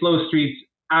these slow streets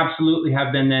absolutely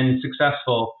have been then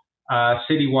successful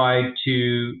citywide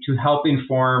to help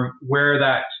inform where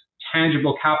that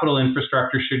tangible capital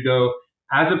infrastructure should go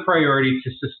as a priority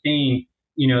to sustain,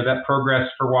 that progress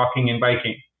for walking and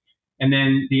biking. And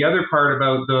then the other part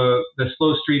about the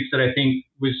slow streets that I think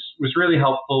was really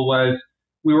helpful was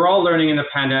we were all learning in the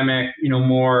pandemic,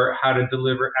 more how to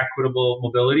deliver equitable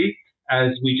mobility as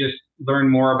we just learn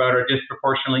more about our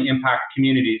disproportionately impacted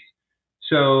communities.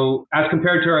 So as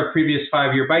compared to our previous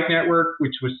 5-year bike network,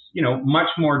 which was, much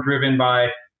more driven by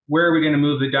where are we going to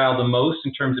move the dial the most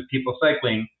in terms of people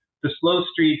cycling, the slow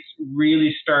streets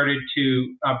really started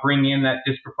to bring in that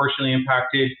disproportionately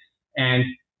impacted and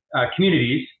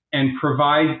communities and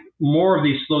provide more of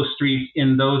these slow streets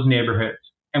in those neighborhoods.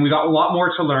 And we got a lot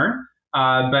more to learn,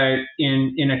 but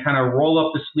in a kind of roll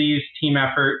up the sleeves team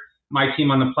effort, my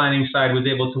team on the planning side was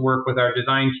able to work with our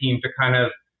design team to kind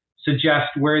of suggest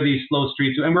where these slow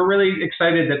streets, and we're really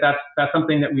excited that that's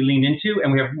something that we leaned into,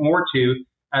 and we have more to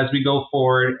as we go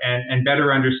forward and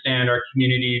better understand our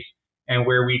communities and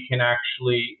where we can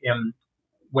actually,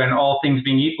 when all things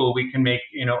being equal, we can make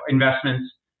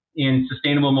investments in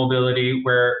sustainable mobility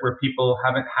where people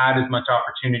haven't had as much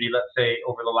opportunity, let's say,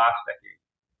 over the last decade.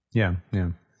 Yeah,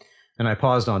 yeah. And I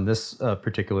paused on this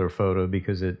particular photo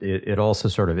because it also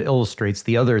sort of illustrates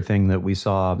the other thing that we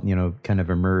saw, kind of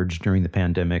emerge during the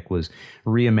pandemic was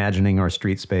reimagining our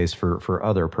street space for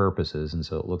other purposes. And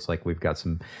so it looks like we've got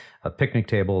some picnic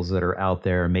tables that are out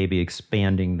there, maybe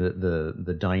expanding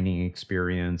the dining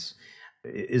experience.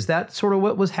 Is that sort of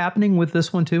what was happening with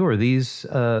this one too? Or these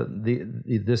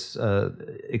this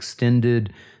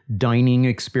extended dining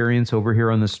experience over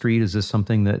here on the street? Is this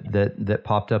something that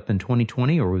popped up in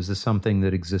 2020, or was this something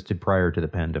that existed prior to the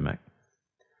pandemic?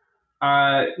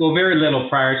 Well, very little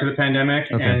prior to the pandemic,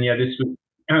 Okay. And yeah, this was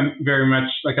very much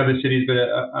like other cities, but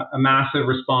a massive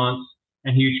response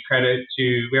and huge credit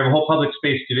to. We have a whole public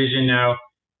space division now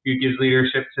who gives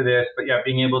leadership to this, but yeah,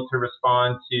 being able to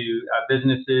respond to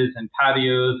businesses and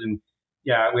patios, and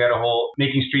yeah, we had a whole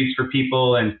making streets for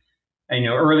people, and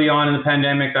early on in the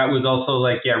pandemic, that was also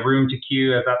like room to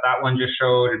queue, as that one just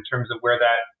showed, in terms of where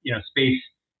that space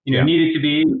needed to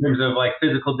be in terms of like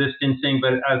physical distancing.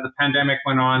 But as the pandemic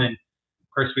went on, and of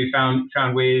course we found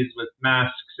ways with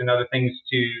masks and other things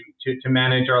to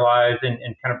manage our lives and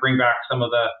kind of bring back some of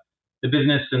the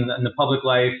business and the public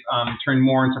life, turn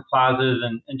more into plazas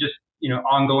and just,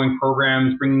 ongoing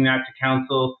programs, bringing that to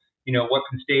council, what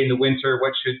can stay in the winter,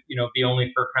 what should, be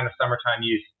only for kind of summertime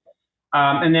use.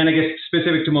 And then I guess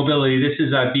specific to mobility, this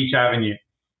is Beach Avenue.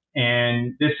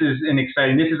 And this is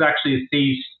this is actually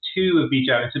phase 2 of Beach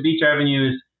Avenue. So Beach Avenue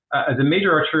is a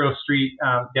major arterial street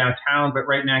downtown, but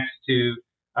right next to,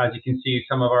 as you can see,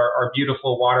 some of our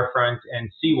beautiful waterfront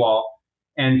and seawall.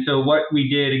 And so what we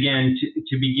did, again,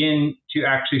 to begin to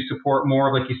actually support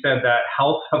more, like you said, that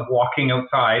health of walking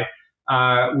outside,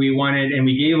 we wanted, and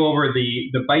we gave over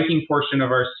the biking portion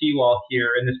of our seawall here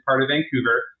in this part of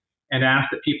Vancouver and asked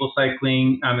that people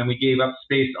cycling, and we gave up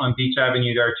space on Beach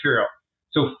Avenue to arterial.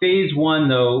 So phase 1,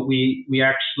 though, we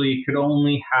actually could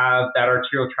only have that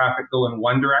arterial traffic go in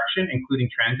one direction, including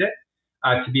transit,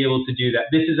 to be able to do that.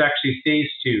 This is actually phase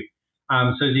 2.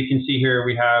 So as you can see here,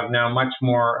 we have now much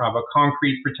more of a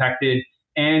concrete protected,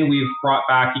 and we've brought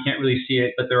back, you can't really see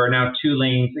it, but there are now 2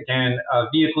 lanes, again, of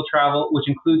vehicle travel, which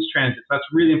includes transit. So that's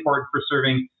really important for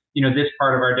serving, this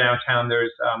part of our downtown.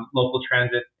 There's local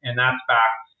transit, and that's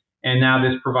back. And now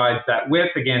this provides that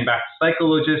width, again, back to cycle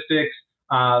logistics.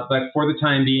 But for the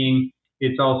time being,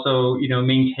 it's also,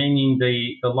 maintaining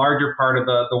the larger part of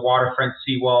the waterfront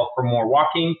seawall for more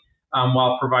walking,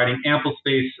 while providing ample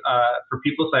space for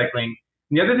people cycling.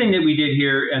 And the other thing that we did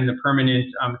here in the permanent,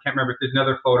 I can't remember if there's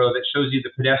another photo that shows you the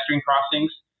pedestrian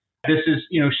crossings. This is,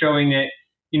 showing that,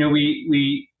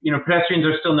 we pedestrians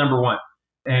are still number one,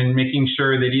 and making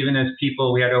sure that even as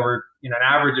people, we had over, an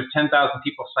average of 10,000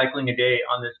 people cycling a day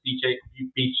on this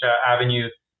Beach Avenue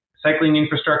cycling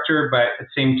infrastructure. But at the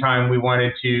same time, we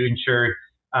wanted to ensure,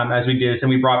 as we did, and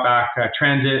we brought back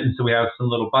transit. And so we have some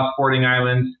little bus boarding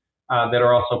islands that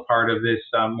are also part of this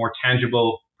more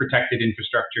tangible protected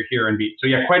infrastructure here on Beach. So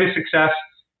yeah, quite a success.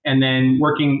 And then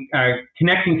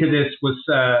connecting to this was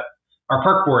our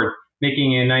park board,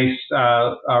 making a nice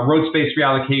road space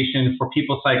reallocation for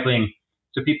people cycling.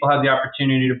 So people had the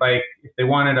opportunity to bike, if they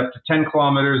wanted, up to 10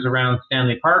 kilometers around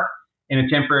Stanley Park in a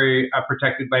temporary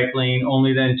protected bike lane,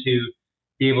 only then to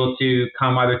be able to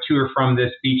come either to or from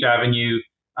this Beach Avenue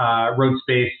road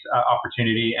space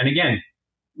opportunity. And again,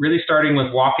 really starting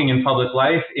with walking in public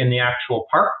life in the actual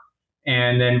park,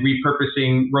 and then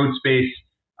repurposing road space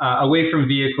away from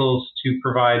vehicles to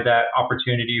provide that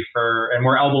opportunity and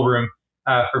more elbow room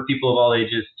for people of all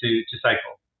ages to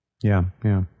cycle. Yeah,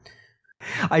 yeah.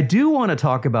 I do want to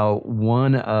talk about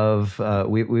one of,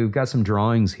 we've got some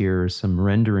drawings here, some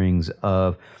renderings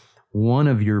of one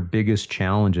of your biggest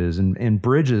challenges, and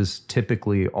bridges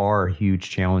typically are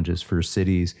huge challenges for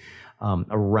cities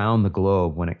around the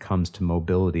globe when it comes to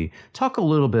mobility. Talk a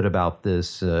little bit about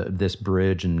this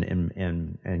bridge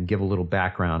and give a little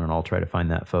background, and I'll try to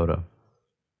find that photo.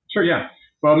 Sure, yeah.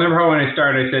 Well, remember how when I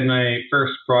started, I said my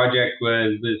first project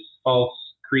was this False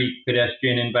Creek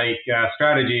pedestrian and bike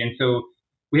strategy. And so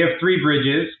we have 3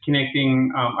 bridges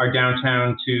connecting our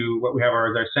downtown to what we have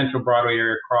our central Broadway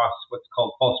area across what's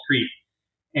called False Creek.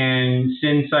 And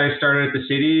since I started at the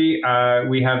city,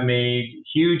 we have made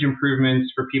huge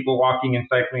improvements for people walking and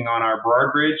cycling on our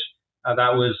Burrard Bridge.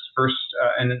 That was first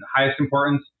and highest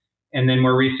importance. And then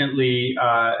more recently,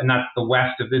 and that's the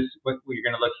west of this, what you're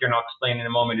going to look here and I'll explain in a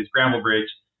moment, is Granville Bridge.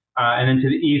 And then to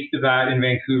the east of that in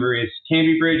Vancouver is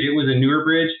Cambie Bridge. It was a newer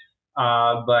bridge,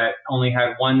 but only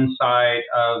had one side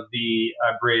of the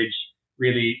bridge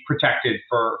really protected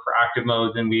for active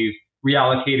modes. And we've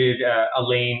reallocated a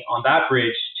lane on that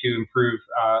bridge to improve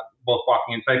both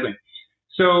walking and cycling.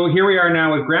 So here we are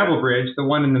now with Granville Bridge, the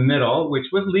one in the middle, which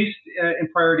was least in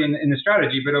priority in the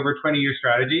strategy, but over a 20-year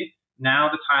strategy. Now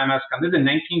the time has come. This is a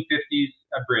 1950s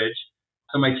bridge.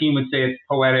 So my team would say it's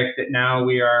poetic that now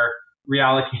we are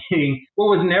reallocating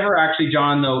what was never actually,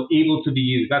 John, though, able to be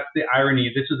used. That's the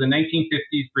irony. This was a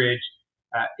 1950s bridge,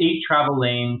 8 travel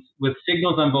lanes with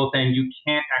signals on both ends. You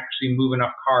can't actually move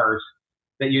enough cars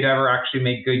that you'd ever actually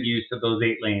make good use of those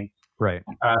 8 lanes. Right.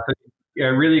 So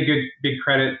really good, big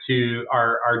credit to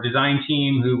our design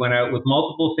team who went out with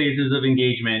multiple phases of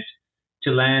engagement to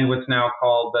land what's now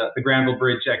called the Granville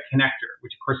Bridge Connector,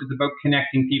 which of course is about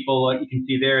connecting people, like you can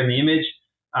see there in the image,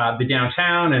 the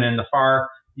downtown, and in the far,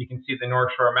 you can see the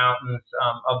North Shore Mountains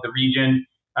of the region,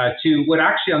 to what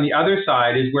actually on the other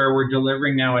side is where we're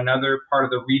delivering now another part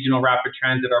of the regional rapid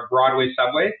transit, our Broadway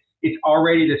subway. It's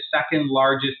already the second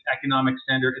largest economic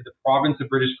center in the province of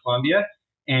British Columbia.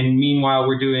 And meanwhile,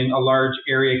 we're doing a large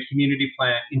area community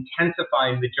plan,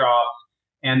 intensifying the jobs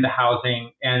and the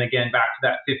housing, and again, back to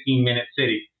that 15-minute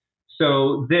city.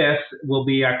 So this will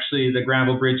be actually the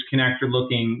Granville Bridge Connector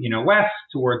looking, west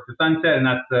towards the sunset, and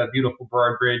that's the beautiful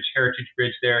Burrard Bridge, Heritage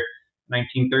Bridge there,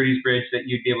 1930s bridge that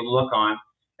you'd be able to look on.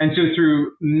 And so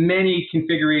through many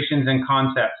configurations and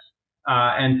concepts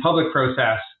and public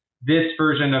process, this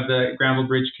version of the Granville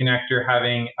Bridge Connector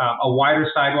having a wider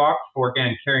sidewalk for,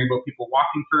 again, caring about people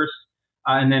walking first,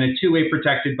 and then a 2-way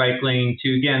protected bike lane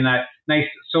to, again, that nice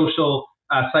social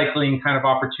cycling kind of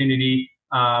opportunity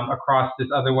across this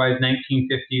otherwise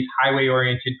 1950s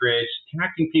highway-oriented bridge,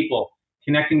 connecting people,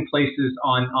 connecting places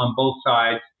on both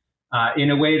sides in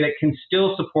a way that can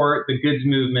still support the goods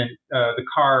movement, the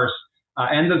cars,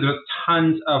 and the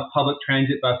tons of public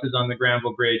transit buses on the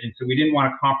Granville Bridge. And so we didn't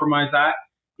want to compromise that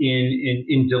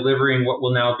in delivering what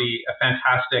will now be a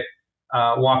fantastic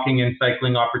walking and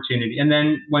cycling opportunity. And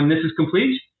then when this is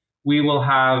complete, we will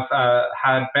have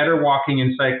had better walking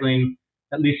and cycling,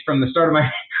 at least from the start of my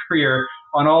career,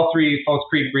 on all 3 False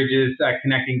Creek bridges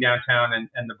connecting downtown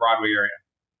and the Broadway area.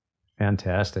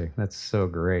 Fantastic. That's so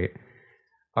great.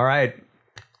 All right.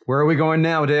 Where are we going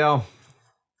now, Dale?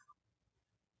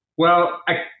 Well,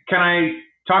 can I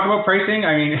talk about pricing?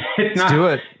 I mean, it's not.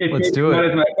 Let's do it. Not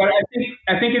as much, but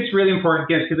I think it's really important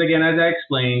because again, as I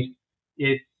explained,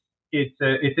 it's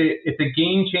a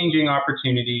game-changing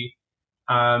opportunity.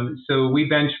 So we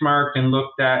benchmarked and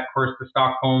looked at, of course, the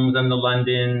Stockholms and the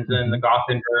Londons and the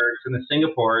Gothenburgs and the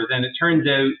Singapores, and it turns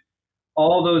out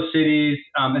all those cities,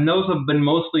 and those have been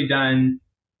mostly done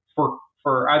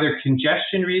for either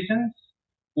congestion reasons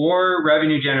or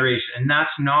revenue generation, and that's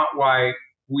not why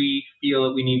we feel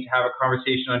that we need to have a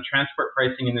conversation on transport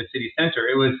pricing in the city center.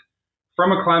 It was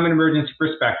from a climate emergency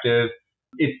perspective.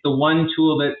 It's the one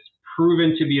tool that's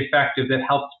proven to be effective that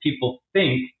helps people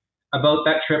think about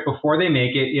that trip before they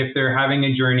make it if they're having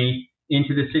a journey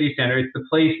into the city center. It's the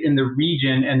place in the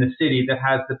region and the city that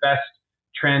has the best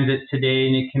transit today,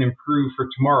 and it can improve for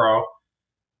tomorrow.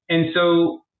 And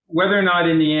so whether or not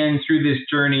in the end through this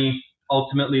journey,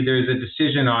 ultimately there's a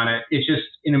decision on it, it's just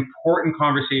an important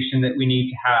conversation that we need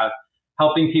to have,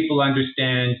 helping people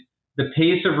understand the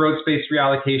pace of road space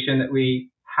reallocation that we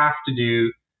have to do,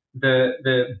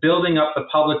 the building up the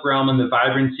public realm and the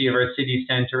vibrancy of our city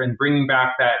center and bringing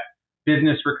back that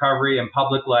business recovery and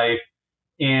public life,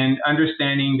 and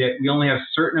understanding that we only have a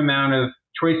certain amount of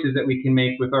choices that we can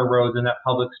make with our roads in that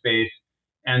public space.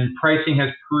 And pricing has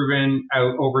proven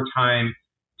out over time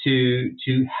to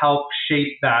help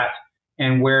shape that,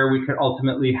 and where we could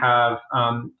ultimately have,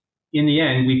 in the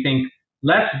end, we think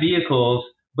less vehicles,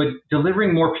 but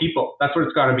delivering more people. That's what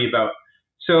it's got to be about.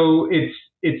 So it's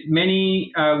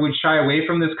many would shy away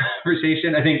from this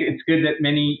conversation. I think it's good that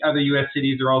many other U.S.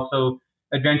 cities are also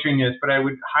adventuring this, but I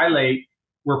would highlight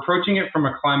we're approaching it from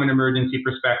a climate emergency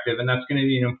perspective, and that's going to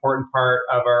be an important part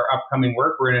of our upcoming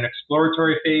work. We're in an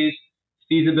exploratory phase,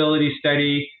 feasibility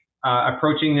study,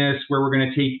 approaching this where we're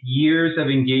going to take years of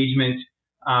engagement,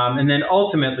 and then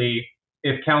ultimately,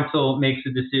 if council makes a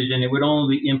decision, it would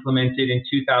only be implemented in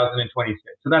 2026.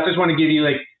 So that's just want to give you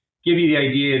the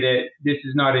idea that this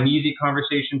is not an easy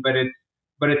conversation, but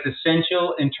it's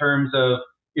essential in terms of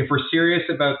if we're serious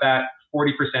about that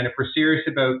 40%, if we're serious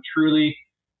about truly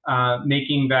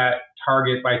making that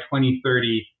target by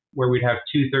 2030, where we'd have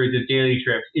 2/3 of daily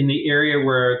trips in the area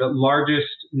where the largest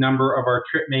number of our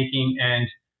trip making and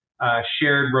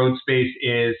shared road space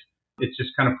is. It's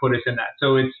just kind of put us in that.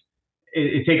 So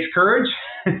it takes courage,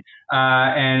 and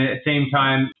at the same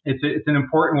time, it's an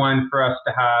important one for us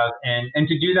to have, and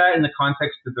to do that in the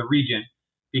context of the region,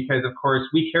 because of course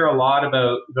we care a lot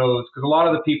about those, because a lot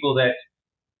of the people that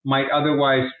might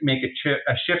otherwise make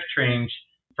a shift change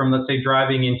from, let's say,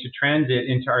 driving into transit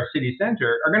into our city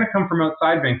center are going to come from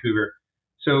outside Vancouver.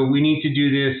 So we need to do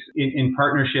this in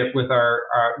partnership with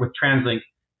with TransLink,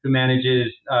 who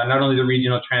manages not only the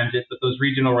regional transit, but those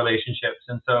regional relationships.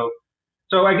 And so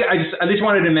I just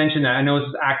wanted to mention that. I know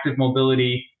it's active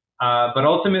mobility, but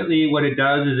ultimately what it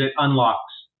does is it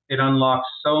unlocks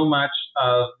so much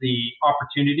of the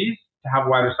opportunities to have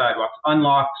wider sidewalks,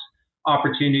 unlocks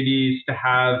opportunities to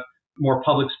have more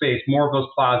public space, more of those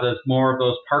plazas, more of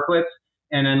those parklets,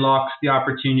 and unlocks the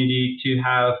opportunity to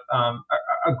have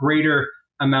a greater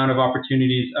amount of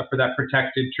opportunities for that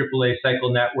protected AAA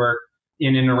cycle network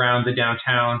in and around the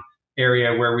downtown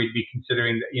area, where we'd be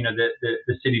considering,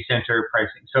 the city center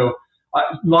pricing. So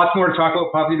lots more to talk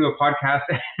about, probably do a podcast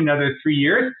in another 3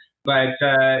 years. But,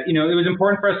 it was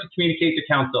important for us to communicate to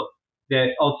council that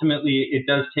ultimately it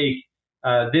does take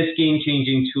this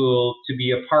game-changing tool to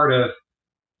be a part of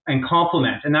and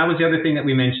complement. And that was the other thing that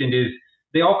we mentioned, is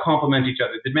they all complement each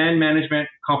other. Demand management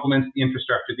complements the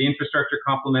infrastructure. The infrastructure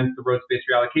complements the road space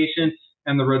reallocation,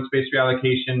 and the road space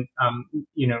reallocation,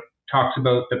 talks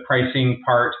about the pricing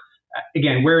part.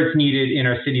 Again, where it's needed in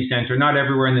our city center. Not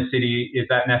everywhere in the city is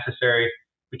that necessary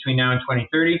between now and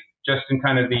 2030, just in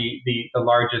kind of the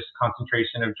largest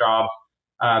concentration of jobs,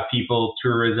 people,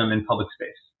 tourism, and public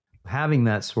space. Having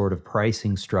that sort of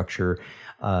pricing structure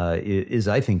is,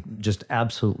 I think, just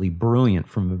absolutely brilliant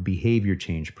from a behavior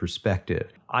change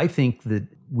perspective. I think that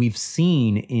we've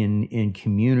seen in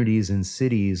communities and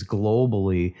cities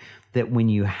globally that when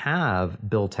you have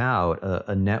built out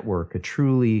a network, a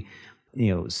truly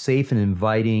safe and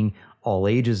inviting, all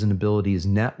ages and abilities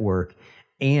network,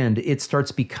 and it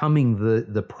starts becoming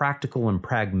the practical and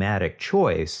pragmatic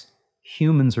choice,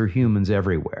 humans are humans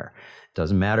everywhere.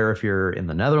 Doesn't matter if you're in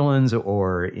the Netherlands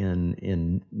or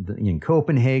in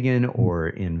Copenhagen or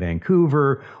in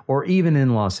Vancouver or even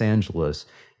in Los Angeles,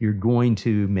 you're going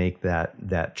to make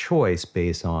that choice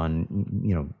based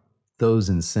on those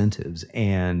incentives.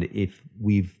 And if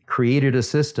we've created a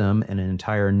system and an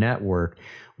entire network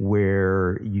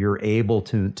where you're able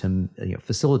to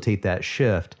facilitate that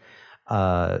shift,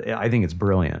 I think it's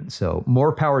brilliant. So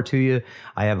more power to you.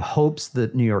 I have hopes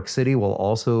that New York City will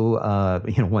also,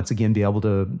 once again be able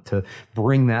to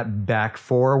bring that back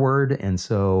forward. And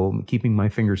so keeping my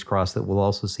fingers crossed that we'll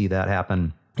also see that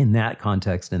happen in that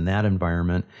context, in that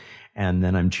environment. And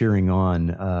then I'm cheering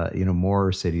on,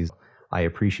 more cities. I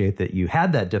appreciate that you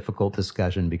had that difficult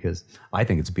discussion, because I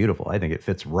think it's beautiful. I think it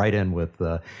fits right in with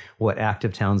what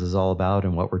Active Towns is all about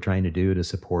and what we're trying to do to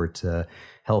support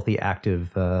healthy,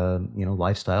 active,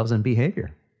 lifestyles and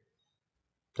behavior.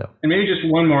 So, and maybe just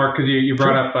one more, because you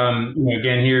brought up,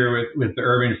 again here with the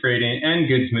urban freight and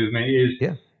goods movement is,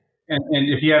 yeah. And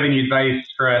if you have any advice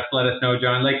for us, let us know,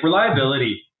 John. Like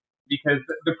reliability, because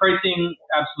the pricing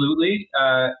absolutely,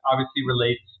 obviously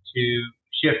relates to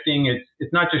shifting.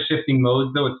 It's not just shifting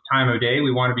modes, though. It's time of day.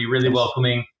 We want to be really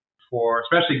welcoming for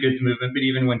especially goods movement, but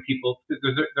even when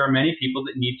there are many people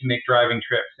that need to make driving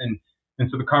trips, and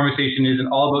so the conversation isn't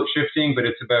all about shifting, but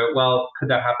it's about, well, could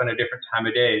that happen at a different time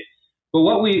of day? But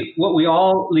what we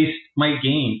all at least might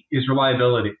gain is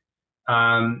reliability,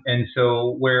 and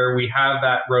so where we have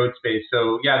that road space.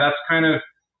 So yeah, that's kind of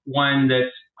one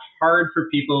that's hard for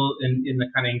people in the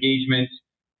kind of engagement,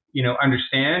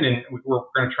 understand, and we're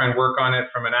going to try and work on it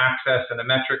from an access and a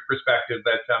metric perspective.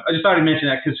 But I just thought I'd mention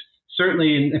that, because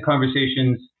certainly in the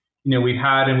conversations, we've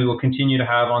had and we will continue to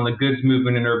have on the goods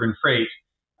movement and urban freight,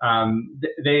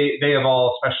 they have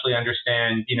all especially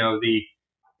understand,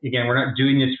 again, we're not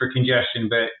doing this for congestion,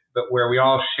 but where we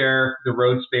all share the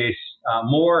road space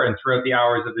more and throughout the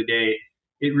hours of the day,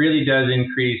 it really does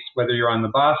increase whether you're on the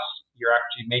bus, you're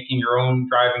actually making your own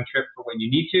driving trip for when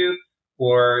you need to,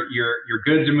 or your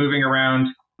goods are moving around.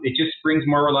 It just brings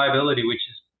more reliability,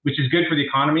 which is good for the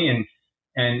economy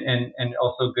and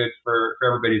also good for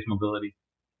everybody's mobility.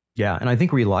 Yeah, and I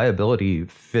think reliability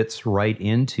fits right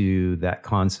into that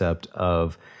concept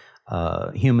of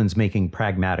humans making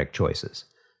pragmatic choices.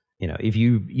 If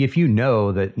you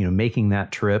know that making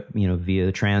that trip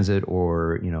via transit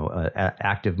or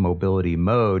active mobility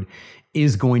mode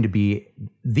is going to be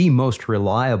the most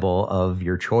reliable of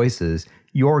your choices,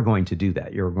 you're going to do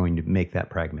that. You're going to make that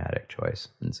pragmatic choice.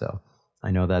 And so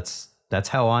I know that's That's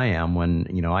how I am when,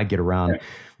 I get around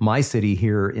my city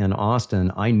here in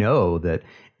Austin. I know that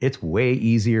it's way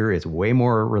easier, it's way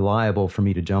more reliable for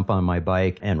me to jump on my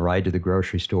bike and ride to the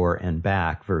grocery store and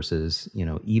back versus,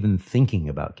 even thinking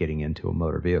about getting into a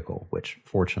motor vehicle, which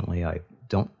fortunately I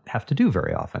don't have to do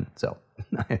very often. So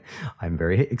I'm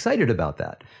very excited about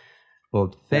that.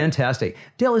 Well, fantastic.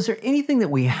 Dale, is there anything that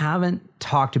we haven't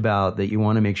talked about that you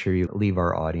want to make sure you leave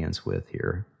our audience with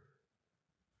here?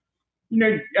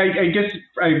 I guess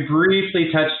I briefly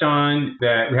touched on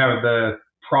that we have the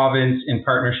province in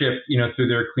partnership, through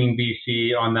their Clean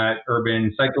BC on that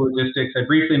urban cyclo-logistics. I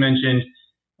briefly mentioned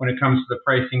when it comes to the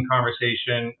pricing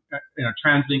conversation,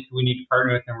 TransLink we need to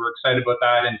partner with, and we're excited about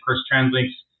that. And of course,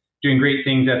 TransLink's doing great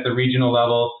things at the regional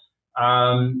level.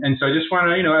 And so I just want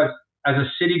to, as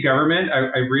a city government,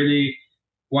 I really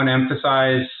want to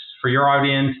emphasize for your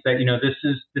audience that, this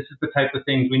is the type of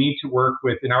things we need to work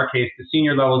with, in our case, the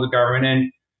senior levels of government.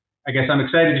 And I guess I'm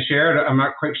excited to share it. I'm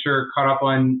not quite sure, caught up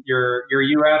on your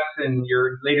U.S. and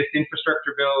your latest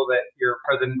infrastructure bill that your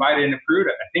President Biden approved.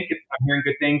 I think I'm hearing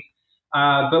good things.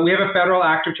 But we have a federal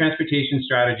active transportation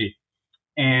strategy.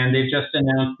 And they've just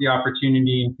announced the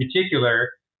opportunity in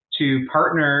particular to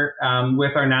partner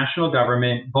with our national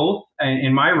government, both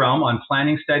in my realm on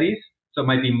planning studies. So it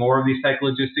might be more of these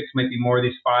cyclo-logistics, might be more of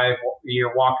these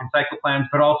 5-year walk and cycle plans,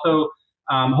 but also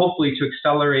hopefully to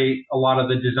accelerate a lot of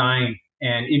the design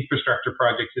and infrastructure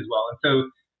projects as well. And so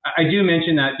I do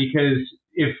mention that because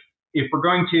if we're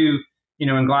going to,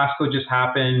 in Glasgow just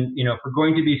happened, if we're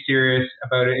going to be serious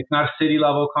about it, it's not a city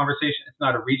level conversation, it's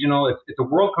not a regional, it's a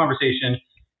world conversation.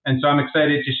 And so I'm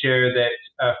excited to share that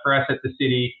for us at the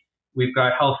city, we've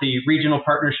got healthy regional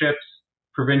partnerships,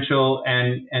 provincial,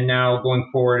 and now going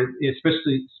forward,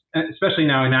 especially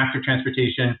now in active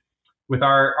transportation with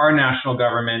our national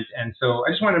government. And so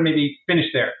I just want to maybe finish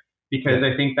there, because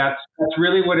I think that's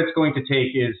really what it's going to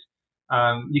take is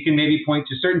you can maybe point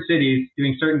to certain cities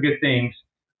doing certain good things,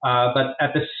 but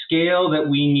at the scale that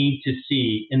we need to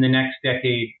see in the next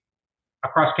decade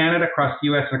across Canada, across the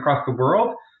US, and across the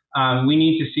world, we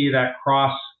need to see that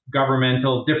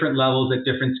cross-governmental, different levels at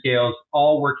different scales,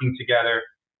 all working together.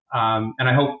 And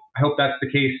I hope that's the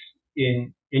case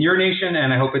in your nation,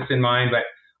 and I hope it's in mine. But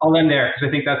I'll end there because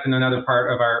I think that's in another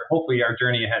part of hopefully our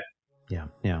journey ahead.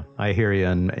 Yeah, I hear you.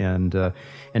 And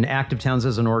Active Towns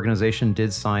as an organization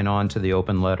did sign on to the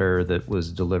open letter that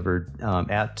was delivered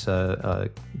at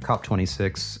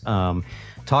COP26,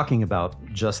 talking about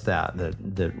just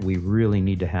that we really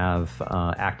need to have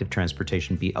active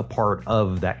transportation be a part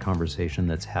of that conversation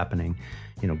that's happening,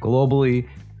 globally,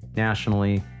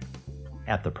 nationally,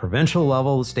 at the provincial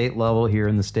level, the state level here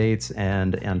in the States,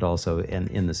 and also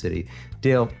in the city.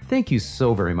 Dale, thank you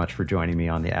so very much for joining me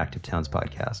on the Active Towns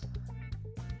podcast.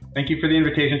 Thank you for the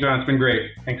invitation, John. It's been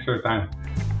great. Thanks for the time.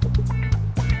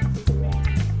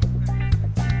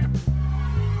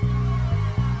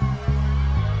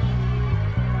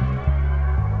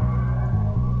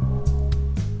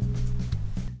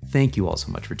 Thank you all so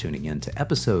much for tuning in to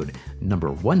episode number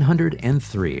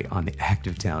 103 on the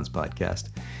Active Towns podcast.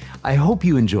 I hope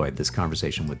you enjoyed this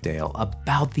conversation with Dale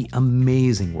about the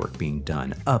amazing work being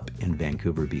done up in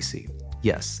Vancouver, BC.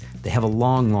 Yes, they have a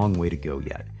long, long way to go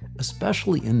yet,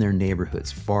 especially in their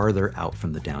neighborhoods farther out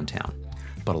from the downtown.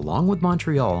 But along with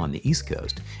Montreal on the East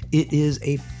Coast, it is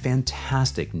a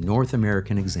fantastic North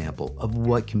American example of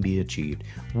what can be achieved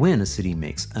when a city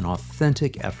makes an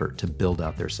authentic effort to build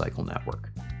out their cycle network.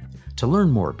 To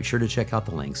learn more, be sure to check out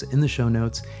the links in the show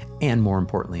notes and, more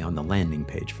importantly, on the landing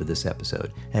page for this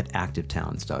episode at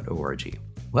activetowns.org.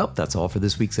 Well, that's all for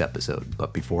this week's episode.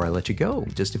 But before I let you go,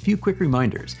 just a few quick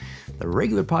reminders. The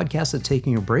regular podcast is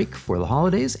taking a break for the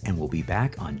holidays, and we'll be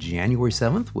back on January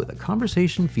 7th with a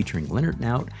conversation featuring Leonard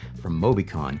Nout from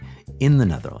Mobicon in the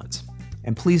Netherlands.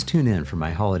 And please tune in for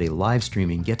my holiday live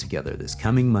streaming get-together this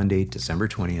coming Monday, December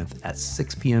 20th at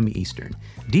 6 p.m. Eastern.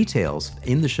 Details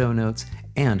in the show notes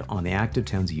and on the Active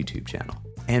Towns YouTube channel.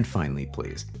 And finally,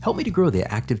 please help me to grow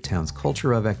the Active Towns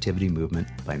culture of activity movement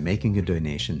by making a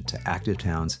donation to Active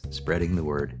Towns, spreading the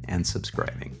word, and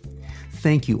subscribing.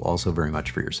 Thank you also very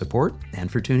much for your support and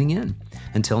for tuning in.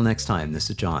 Until next time, this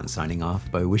is John signing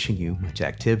off by wishing you much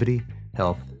activity,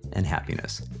 health, and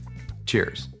happiness.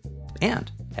 Cheers, and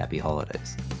happy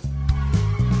holidays.